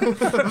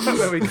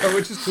 There we go.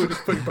 We're just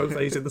putting both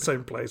A's in the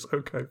same place.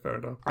 Okay, fair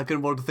enough. I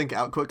couldn't want to think it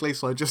out quickly,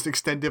 so I just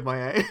extended my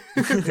A.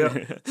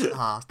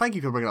 Yeah. Thank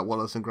you for bringing up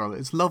Wallace and Gromit.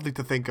 It's lovely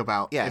to think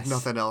about, Yes. if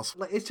nothing else.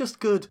 Like, it's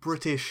just good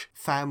British,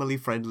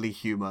 family-friendly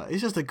humour.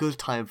 It's just a good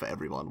time for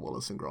everyone,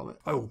 Wallace and Gromit.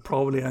 I will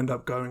probably end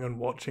up going and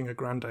watching A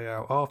Grand Day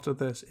Out after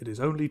this. It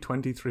is only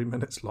 23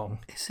 minutes long.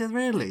 Is it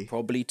really?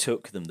 Probably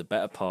took them the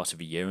better part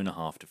of a year and a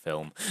half to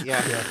film. Yeah.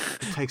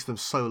 It takes them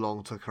so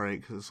long to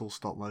create because it's all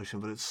stop motion,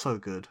 but it's so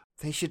good.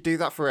 They should do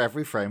that for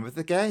every frame of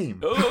the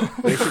game.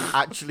 They should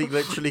actually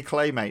literally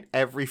claymate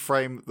every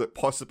frame that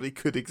possibly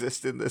could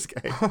exist in this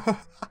game.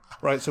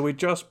 Right, so we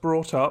just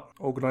brought up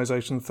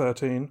Organisation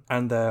 13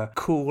 and their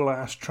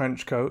cool-ass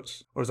trench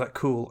coats. Or is that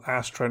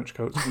cool-ass trench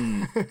coats?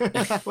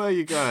 Where are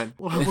you going?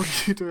 What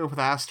are you doing with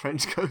ass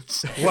trench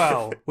coats?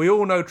 Well, we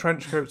all know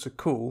trench coats are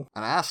cool.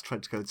 And ass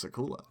trench coats are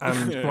cooler.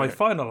 And my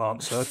final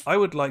answer, I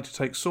would like to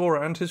take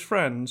Sora and his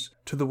friends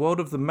to the world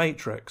of the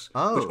Matrix,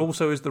 which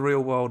also is the real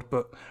world,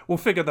 but we'll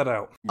figure that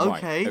out.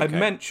 Okay. I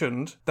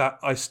mentioned that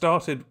I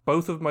started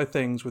both of my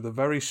things with a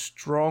very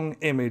strong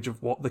image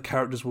of what the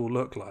characters will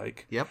look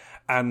like. Yep.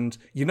 And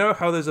you know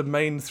how there's a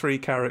main three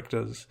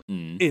characters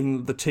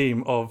in the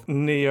team of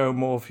Neo,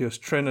 Morpheus,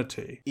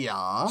 Trinity?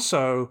 Yeah.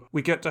 So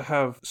we get to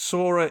have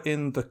Sora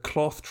in the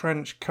cloth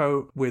trench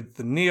coat with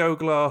the Neo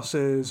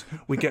glasses.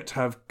 We get to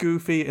have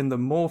Goofy in the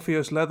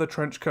Morpheus leather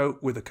trench coat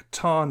with a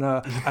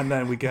katana. And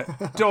then we get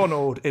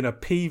Donald in a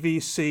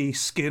PVC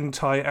skin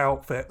tight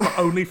outfit, but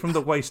only from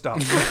the waist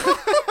up.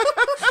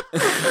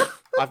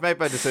 I've made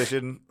my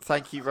decision.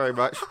 Thank you very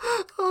much.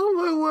 Oh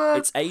my word.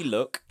 It's a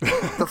look.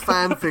 The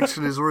fan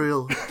fiction is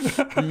real.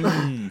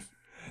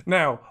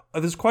 Now,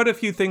 there's quite a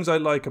few things I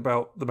like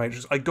about The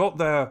Matrix. I got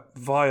there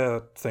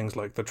via things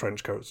like the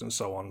trench coats and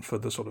so on for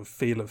the sort of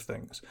feel of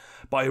things.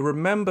 But I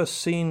remember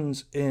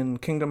scenes in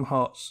Kingdom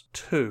Hearts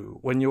 2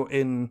 when you're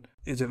in,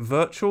 is it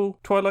virtual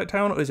Twilight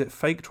Town or is it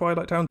fake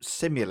Twilight Town?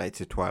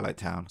 Simulated Twilight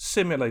Town.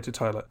 Simulated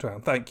Twilight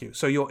Town, thank you.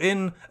 So you're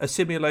in a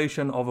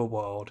simulation of a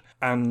world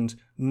and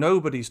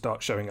nobody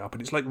starts showing up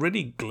and it's like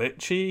really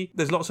glitchy.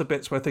 There's lots of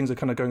bits where things are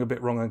kind of going a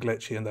bit wrong and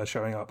glitchy and they're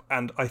showing up.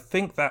 And I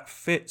think that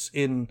fits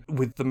in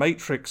with The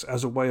Matrix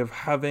as a way of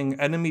having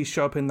enemies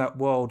show up in that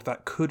world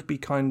that could be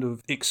kind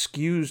of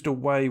excused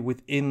away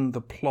within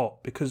the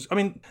plot. Because, I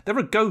mean, there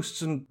are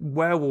ghosts and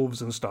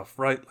werewolves and stuff,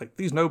 right? Like,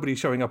 these nobody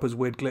showing up as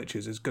weird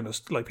glitches is going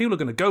to, like, people are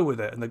going to go with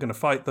it and they're going to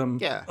fight them.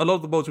 Yeah. A lot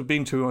of the worlds we've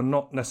been to are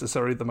not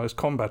necessarily the most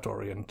combat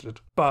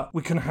oriented, but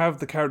we can have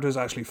the characters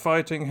actually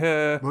fighting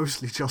here.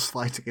 Mostly just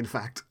fighting, in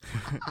fact.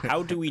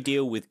 How do we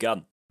deal with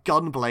Gun?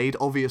 Gunblade,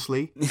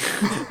 obviously.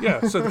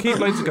 Yeah, so the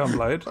Keyblade's a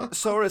gunblade.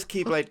 Sora's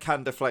Keyblade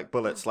can deflect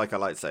bullets like a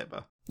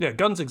lightsaber. Yeah,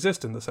 guns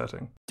exist in the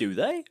setting. Do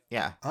they?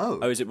 Yeah. Oh.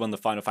 Oh, is it one of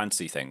the Final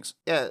Fantasy things?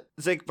 Yeah,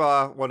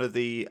 Zigbar, one of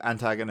the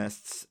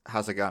antagonists,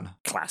 has a gun.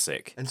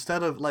 Classic.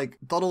 Instead of, like,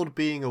 Donald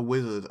being a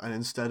wizard, and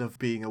instead of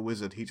being a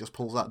wizard, he just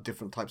pulls out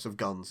different types of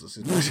guns. As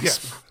he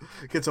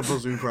gets a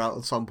bazooka out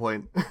at some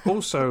point.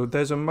 Also,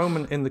 there's a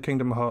moment in the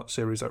Kingdom Hearts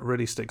series that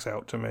really sticks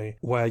out to me,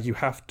 where you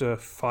have to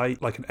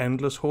fight like an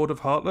endless horde of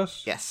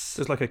Heartless. Yes.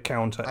 There's like a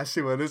counter. I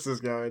see where this is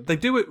going. They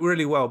do it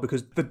really well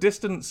because the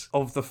distance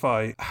of the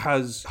fight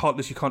has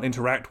Heartless you can't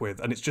interact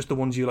with, and it's just the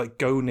ones you like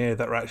go near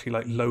that are actually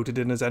like loaded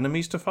in as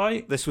enemies to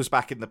fight. This was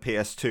back in the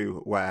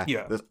PS2 where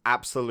Yeah. there's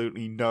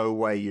absolutely no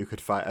way you could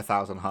fight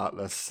 1,000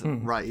 Heartless.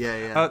 Right,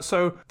 yeah.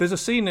 So there's a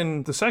scene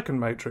in the second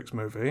Matrix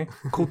movie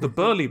called the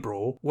Burly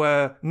Brawl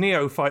where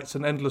Neo fights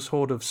an endless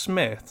horde of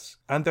Smiths,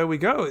 and there we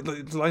go.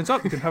 It lines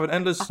up. You can have an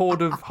endless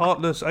horde of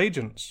Heartless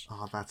agents.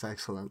 Oh, that's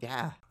excellent.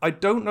 Yeah. I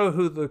don't know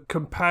who the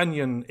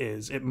companion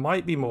is. It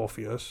might be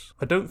Morpheus.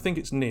 I don't think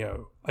it's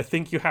Neo. I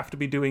think you have to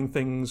be doing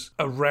things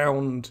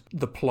around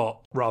the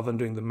plot rather than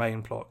doing the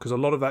main plot, because a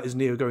lot of that is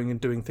Neo going and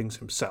doing things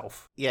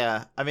himself.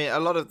 Yeah, I mean, a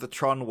lot of the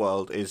Tron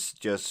world is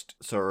just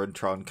Sora and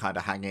Tron kind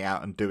of hanging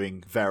out and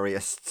doing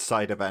various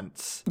side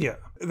events. Yeah.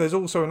 There's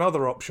also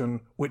another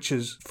option, which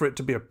is for it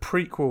to be a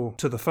prequel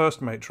to the first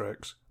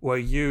Matrix, where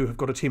you have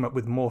got to team up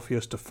with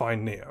Morpheus to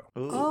find Neo.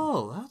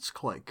 Oh, that's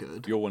quite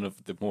good. You're one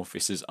of the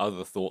Morpheus's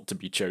other thought to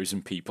be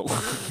chosen people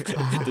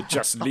that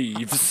just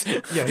leaves.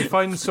 Yeah, he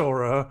finds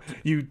Sora,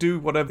 you do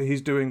whatever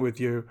he's doing with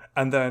you,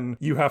 and then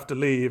you have to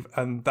leave,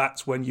 and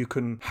that's when you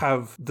can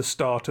have the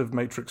start of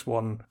Matrix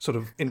 1 sort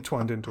of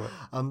entwined into it.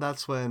 And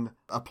that's when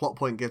a plot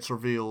point gets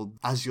revealed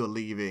as you're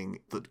leaving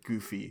that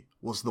Goofy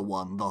was the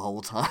one the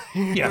whole time.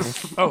 Yeah.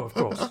 Oh, of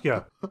course.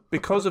 Yeah.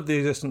 Because of the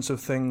existence of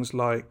things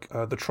like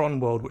the Tron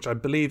world, which I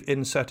believe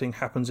in setting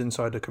happens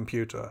inside a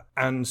computer,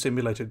 and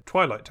simulated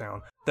Twilight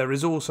Town, there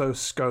is also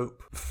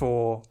scope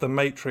for the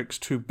Matrix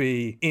to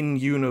be in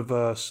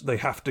universe. They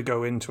have to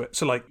go into it.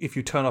 So, like, if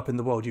you turn up in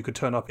the world, you could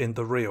turn up in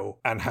the real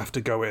and have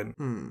to go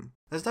in.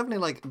 There's definitely,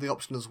 like, the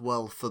option as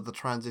well for the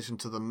transition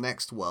to the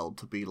next world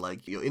to be,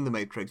 like, you're in the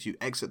Matrix, you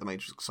exit the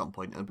Matrix at some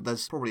point, and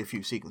there's probably a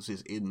few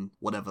sequences in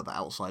whatever the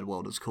outside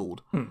world is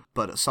called.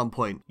 But at some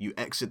point, you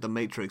exit the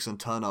Matrix and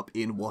turn up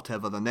in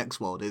whatever the next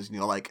world is, and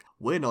you're like,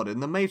 we're not in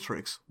the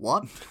Matrix.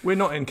 What? We're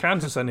not in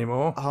Kansas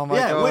anymore. Oh my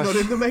Yeah, gosh. we're not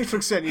in the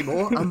Matrix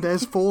anymore, and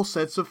there's 4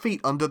 sets of feet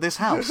under this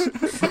house.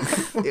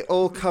 It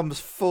all comes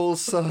full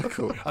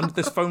circle. Under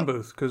this phone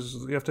booth,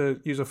 because you have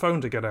to use a phone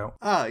to get out.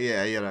 Ah,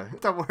 yeah, you know,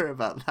 don't worry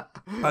about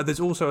that.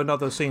 There's also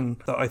another scene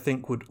that I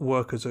think would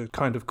work as a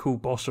kind of cool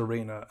boss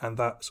arena, and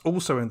that's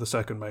also in the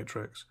second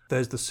Matrix.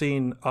 There's the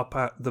scene up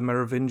at the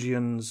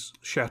Merovingians'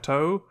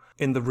 chateau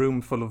in the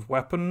room full of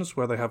weapons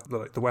where they have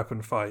the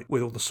weapon fight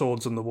with all the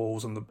swords and the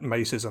walls and the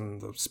maces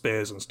and the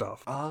spears and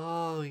stuff.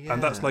 Oh, yeah.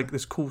 And that's like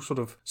this cool sort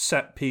of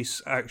set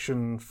piece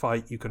action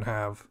fight you can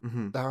have.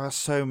 There are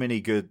so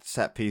many good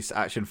set piece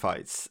action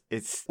fights.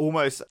 It's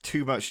almost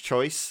too much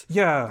choice.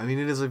 Yeah. I mean,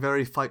 it is a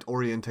very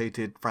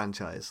fight-orientated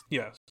franchise.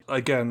 Yes.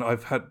 Again,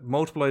 I've had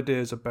multiple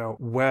ideas about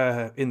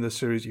where in the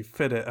series you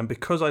fit it, and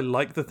because I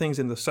like the things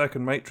in the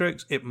second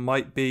Matrix, it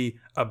might be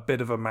a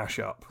bit of a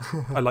mashup.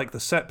 I like the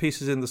set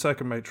pieces in the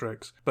second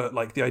Matrix, but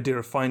like the idea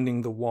of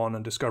finding the one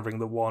and discovering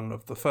the one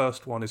of the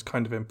first one is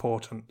kind of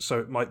important, so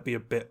it might be a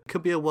bit...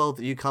 Could be a world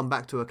that you come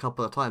back to a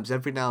couple of times.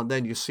 Every now and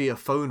then you see a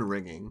phone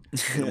ringing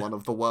in one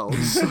of the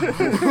worlds.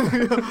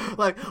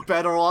 Like,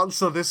 better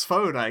answer this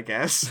phone, I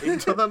guess,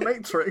 into the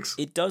Matrix.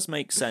 It does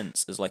make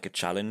sense as like a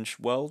challenge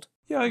world.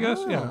 Yeah, I guess,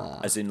 yeah.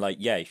 As in, like,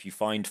 yeah, if you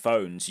find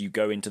phones, you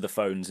go into the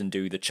phones and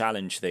do the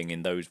challenge thing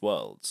in those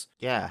worlds.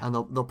 Yeah. And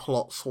the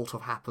plot sort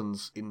of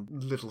happens in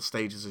little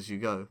stages as you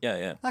go. Yeah,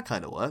 yeah. That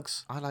kind of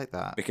works. I like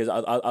that. Because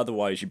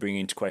otherwise you bring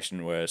into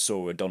question where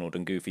Sora, Donald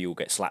and Goofy all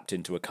get slapped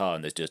into a car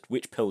and there's just,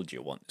 which pill do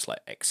you want? It's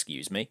like,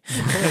 excuse me?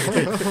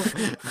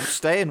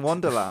 Stay in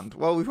Wonderland.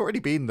 Well, we've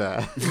already been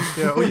there.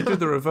 Yeah, or you do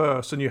the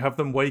reverse and you have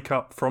them wake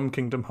up from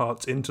Kingdom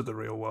Hearts into the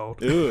real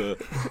world.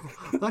 Ugh.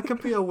 That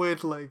could be a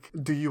weird, like,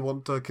 do you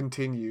want to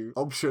continue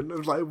option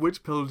of, like,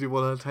 which pill do you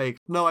want to take?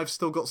 No, I've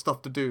still got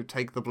stuff to do,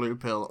 take the blue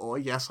pill. Or,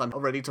 yes, I'm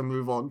ready to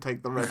move on,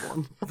 take the red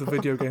one. The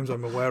video games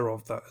I'm aware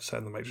of that are set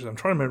in the Matrix, I'm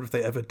trying to remember if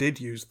they ever did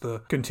use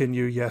the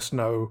continue, yes,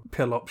 no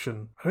pill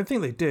option. I don't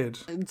think they did.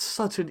 It's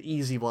such an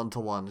easy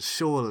one-to-one,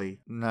 surely.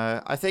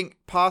 No, I think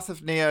Path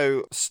of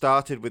Neo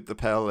started with the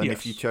pill, and Yes.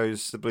 if you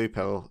chose the blue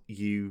pill,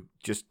 you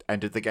just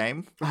ended the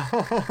game.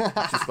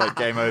 Just like,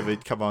 game over,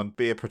 come on,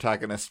 be a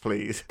protagonist,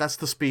 please. That's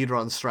the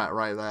speedrun strat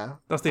right there.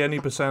 That's the any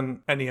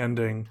percent, any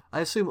ending. I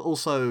assume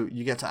also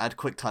you get to add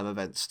QuickTime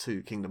events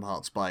to Kingdom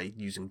Hearts by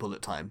using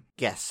bullet time.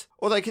 Yes.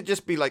 Or they could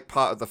just be like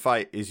part of the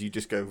fight is you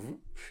just go...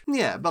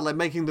 Yeah, but like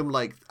making them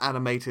like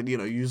animated, you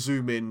know, you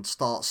zoom in,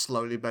 start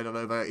slowly bending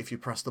over. If you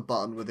press the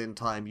button within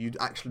time, you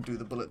actually do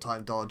the bullet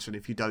time dodge, and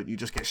if you don't, you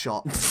just get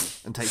shot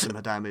and take some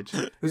damage.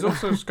 There's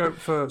also scope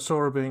for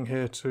Sora being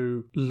here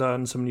to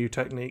learn some new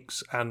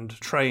techniques and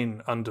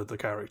train under the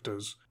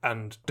characters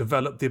and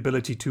develop the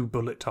ability to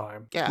bullet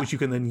time, Yeah. which you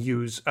can then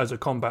use as a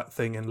combat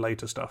thing in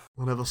later stuff.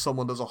 Whenever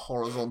someone does a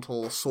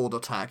horizontal sword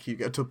attack, you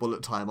get to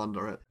bullet time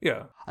under it.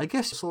 Yeah. I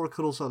guess Sora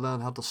could also learn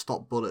how to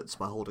stop bullets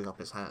by holding up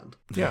his hand.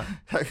 Yeah.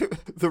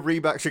 The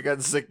rematch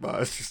against Sigma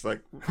is just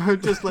like...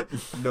 Just like,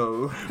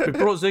 no. We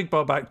brought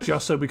Zigbar back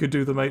just so we could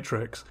do the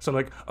Matrix. So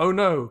like, oh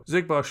no,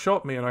 Zigbar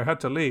shot me and I had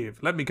to leave.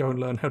 Let me go and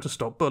learn how to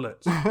stop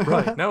bullets.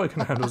 Right, now I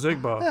can handle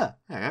Zigbar.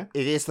 Yeah.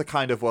 It is the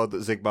kind of world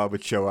that Zigbar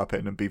would show up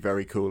in and be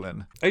very cool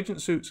in.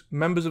 Agent suits,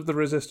 members of the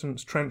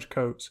Resistance, trench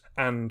coats,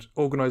 and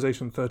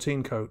Organization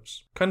 13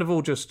 coats kind of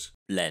all just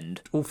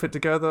Lend. all fit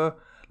together.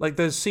 Like,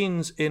 there's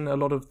scenes in a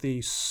lot of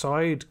the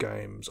side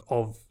games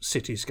of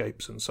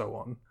cityscapes and so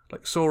on.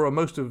 Like Sora,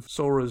 most of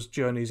Sora's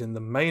journeys in the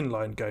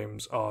mainline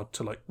games are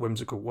to like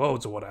whimsical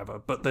worlds or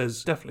whatever, but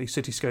there's definitely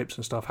cityscapes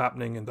and stuff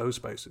happening in those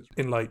spaces.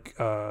 In like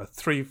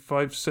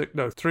 365,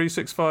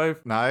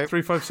 No.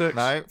 356,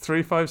 No.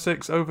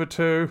 356 over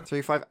 2.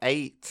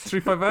 358.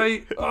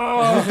 358?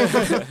 Oh!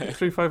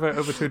 358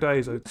 over 2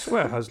 days, I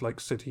swear, has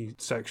like city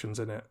sections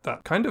in it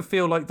that kind of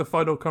feel like the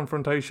final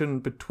confrontation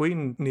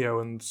between Neo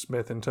and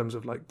Smith in terms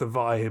of like the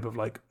vibe of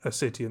like a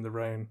city in the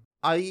rain.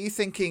 Are you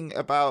thinking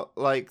about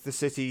like the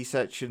city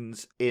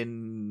sections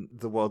in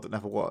The World That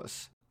Never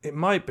Was? It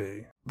might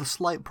be. The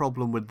slight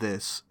problem with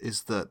this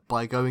is that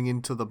by going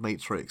into the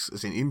Matrix,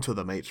 as in into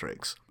the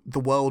Matrix, the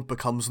world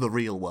becomes the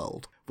real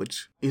world,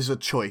 which is a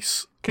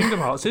choice. Kingdom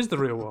Hearts is the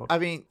real world. I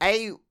mean,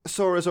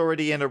 Sora's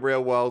already in a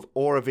real world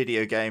or a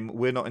video game.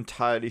 We're not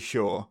entirely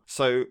sure.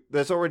 So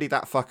there's already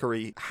that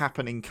fuckery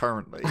happening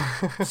currently.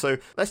 So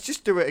let's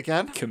just do it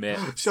again. Commit.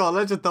 Sure,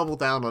 let's just double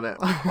down on it.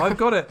 I've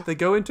got it. They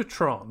go into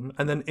Tron,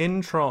 and then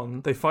in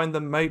Tron, they find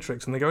the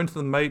Matrix, and they go into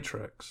the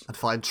Matrix. And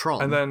find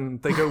Tron. And then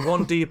they go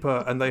one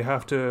deeper, and they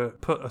have to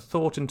put a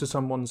thought into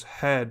someone's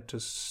head to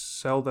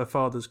sell their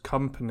father's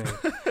company.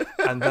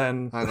 And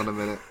then... Hang on a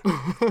minute.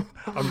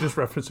 I'm just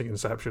referencing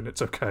Inception.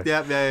 It's okay.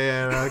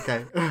 Yeah,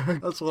 okay.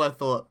 That's what I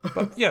thought.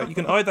 But yeah, you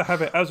can either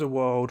have it as a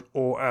world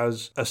or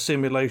as a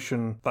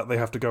simulation that they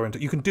have to go into.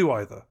 You can do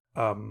either.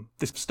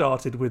 This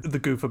started with the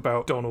goof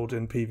about Donald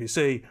in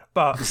PVC,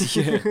 but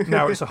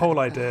now it's a whole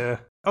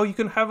idea. Oh, you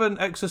can have an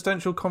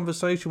existential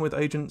conversation with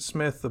Agent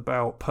Smith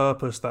about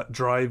purpose that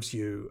drives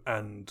you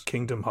and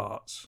Kingdom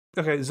Hearts.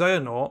 Okay,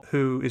 Xehanort,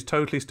 who is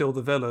totally still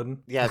the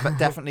villain. Yeah, but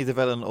definitely the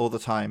villain all the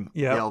time.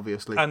 Yeah,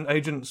 obviously. And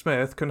Agent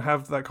Smith can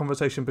have that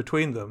conversation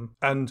between them.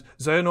 And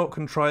Xehanort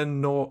can try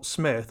and gnaw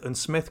Smith, and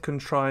Smith can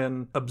try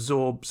and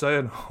absorb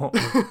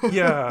Xehanort.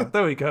 Yeah,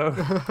 there we go.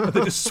 And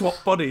they just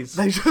swap bodies.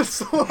 They just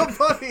swap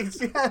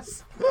bodies,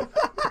 yes.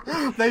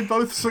 They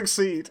both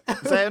succeed.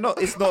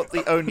 Xehanort is not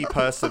the only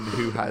person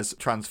who has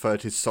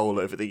transferred his soul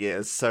over the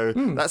years, so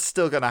that's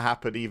still going to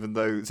happen even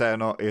though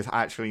Xehanort is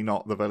actually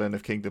not the villain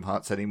of Kingdom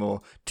Hearts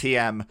anymore.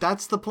 TM.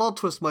 That's the plot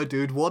twist, my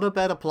dude. What a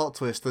better plot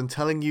twist than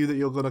telling you that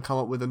you're going to come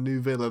up with a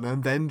new villain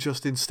and then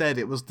just instead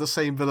it was the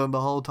same villain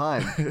the whole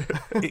time.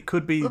 It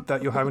could be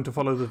that you're having to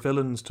follow the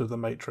villains to the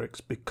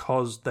Matrix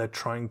because they're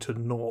trying to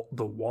naught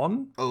the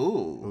One.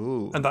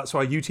 Ooh. And that's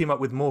why you team up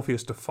with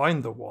Morpheus to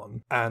find the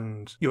One,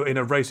 and you're in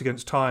a race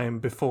against time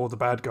before the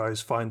bad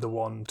guys find the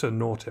One to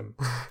naught him.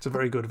 It's a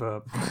very good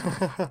verb.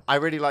 I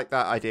really like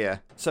that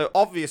idea. So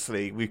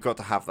obviously we've got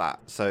to have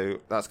that. So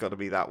that's got to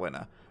be that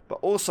winner. But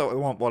also I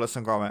want Wallace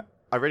and Gromit.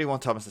 I really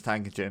want Thomas the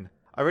Tank Engine.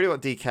 I really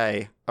want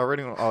DK. I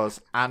really want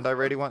Oz. And I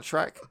really want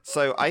Shrek.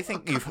 So I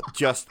think you've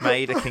just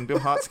made a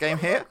Kingdom Hearts game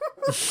here.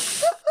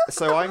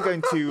 So I'm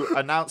going to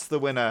announce the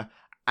winner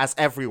as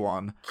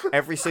everyone.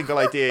 Every single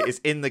idea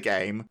is in the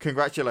game.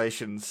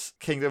 Congratulations.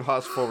 Kingdom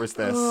Hearts 4 is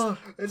this. Oh,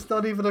 it's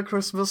not even a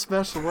Christmas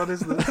special. What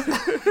is this?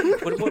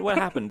 What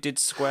happened? Did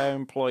Square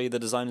employ the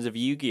designers of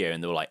Yu-Gi-Oh?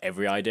 And they were like,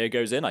 every idea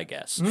goes in, I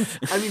guess.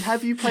 I mean,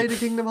 have you played a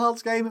Kingdom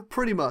Hearts game?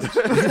 Pretty much.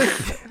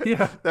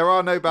 Yeah. There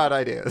are no bad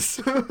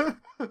ideas.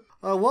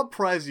 What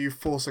prize are you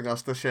forcing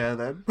us to share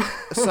then?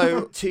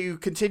 So, to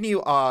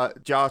continue our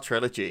Jar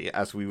trilogy,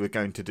 as we were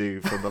going to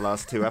do from the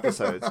last 2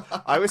 episodes,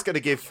 I was going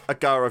to give a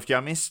Gar of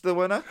Yummies to the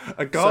winner.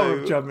 A Gar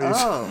of Yummies.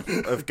 Oh.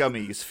 Of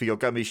gummies for your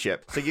gummy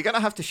ship. So you're going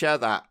to have to share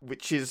that,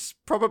 which is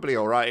probably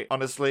all right,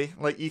 honestly.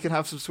 Like, you can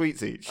have some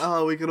sweets each.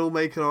 Oh, we can all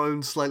make our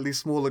own slightly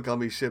smaller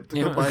gummy ship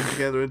to combine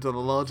together into the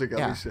larger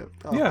gummy ship.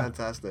 Oh, Yeah.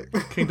 fantastic.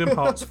 Kingdom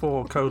Hearts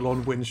 4 :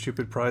 win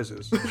stupid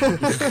prizes.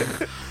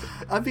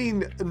 I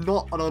mean,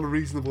 not an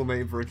unreasonable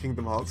name for a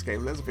Kingdom Hearts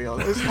game, let's be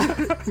honest.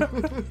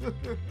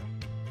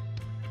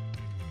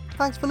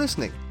 Thanks for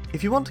listening.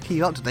 If you want to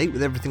keep up to date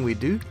with everything we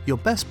do, your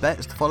best bet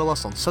is to follow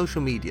us on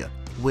social media.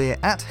 We're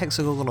at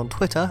Hexagorgon on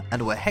Twitter,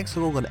 and we're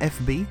Hexagorgon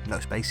FB, no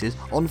spaces,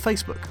 on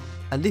Facebook.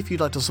 And if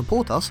you'd like to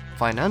support us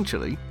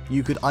financially,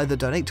 you could either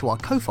donate to our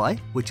Ko-Fi,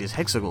 which is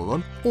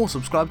Hexagorgon, or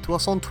subscribe to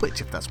us on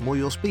Twitch if that's more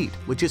your speed,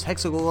 which is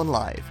Hexagorgon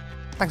Live.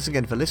 Thanks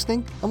again for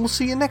listening, and we'll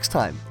see you next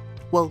time.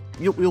 Well,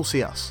 you'll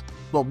see us.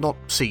 Well, not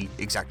see,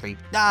 exactly.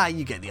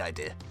 You get the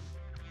idea.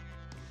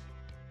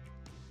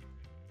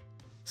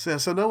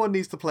 So no one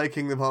needs to play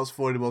Kingdom Hearts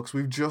 4 anymore because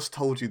we've just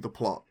told you the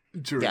plot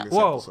during this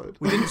Well, episode.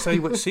 we didn't say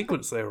what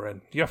sequence they were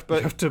in. You have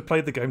to play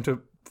the game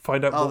to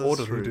find out what that's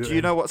order true. we do. Do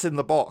you know what's in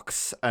the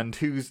box? And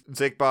who's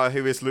Zigbar,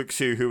 who is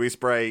Luxu, who is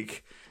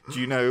Braig? Do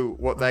you know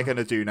what they're going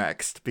to do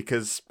next?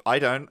 Because I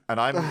don't, and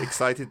I'm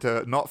excited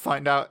to not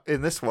find out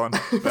in this one,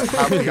 but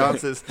have the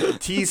answers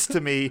teased to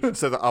me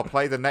so that I'll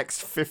play the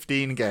next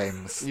 15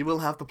 games. You will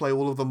have to play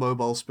all of the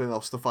mobile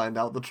spin-offs to find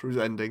out the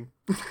true ending.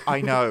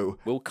 I know.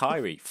 Will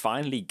Kairi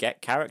finally get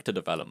character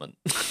development?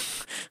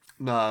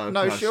 No,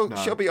 No, gosh,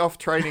 she'll be off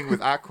training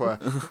with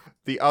Aqua,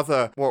 the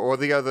other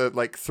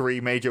like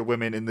 3 major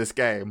women in this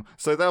game.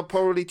 So they'll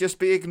probably just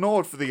be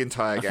ignored for the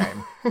entire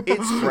game.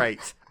 It's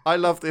great. I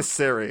love this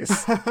series.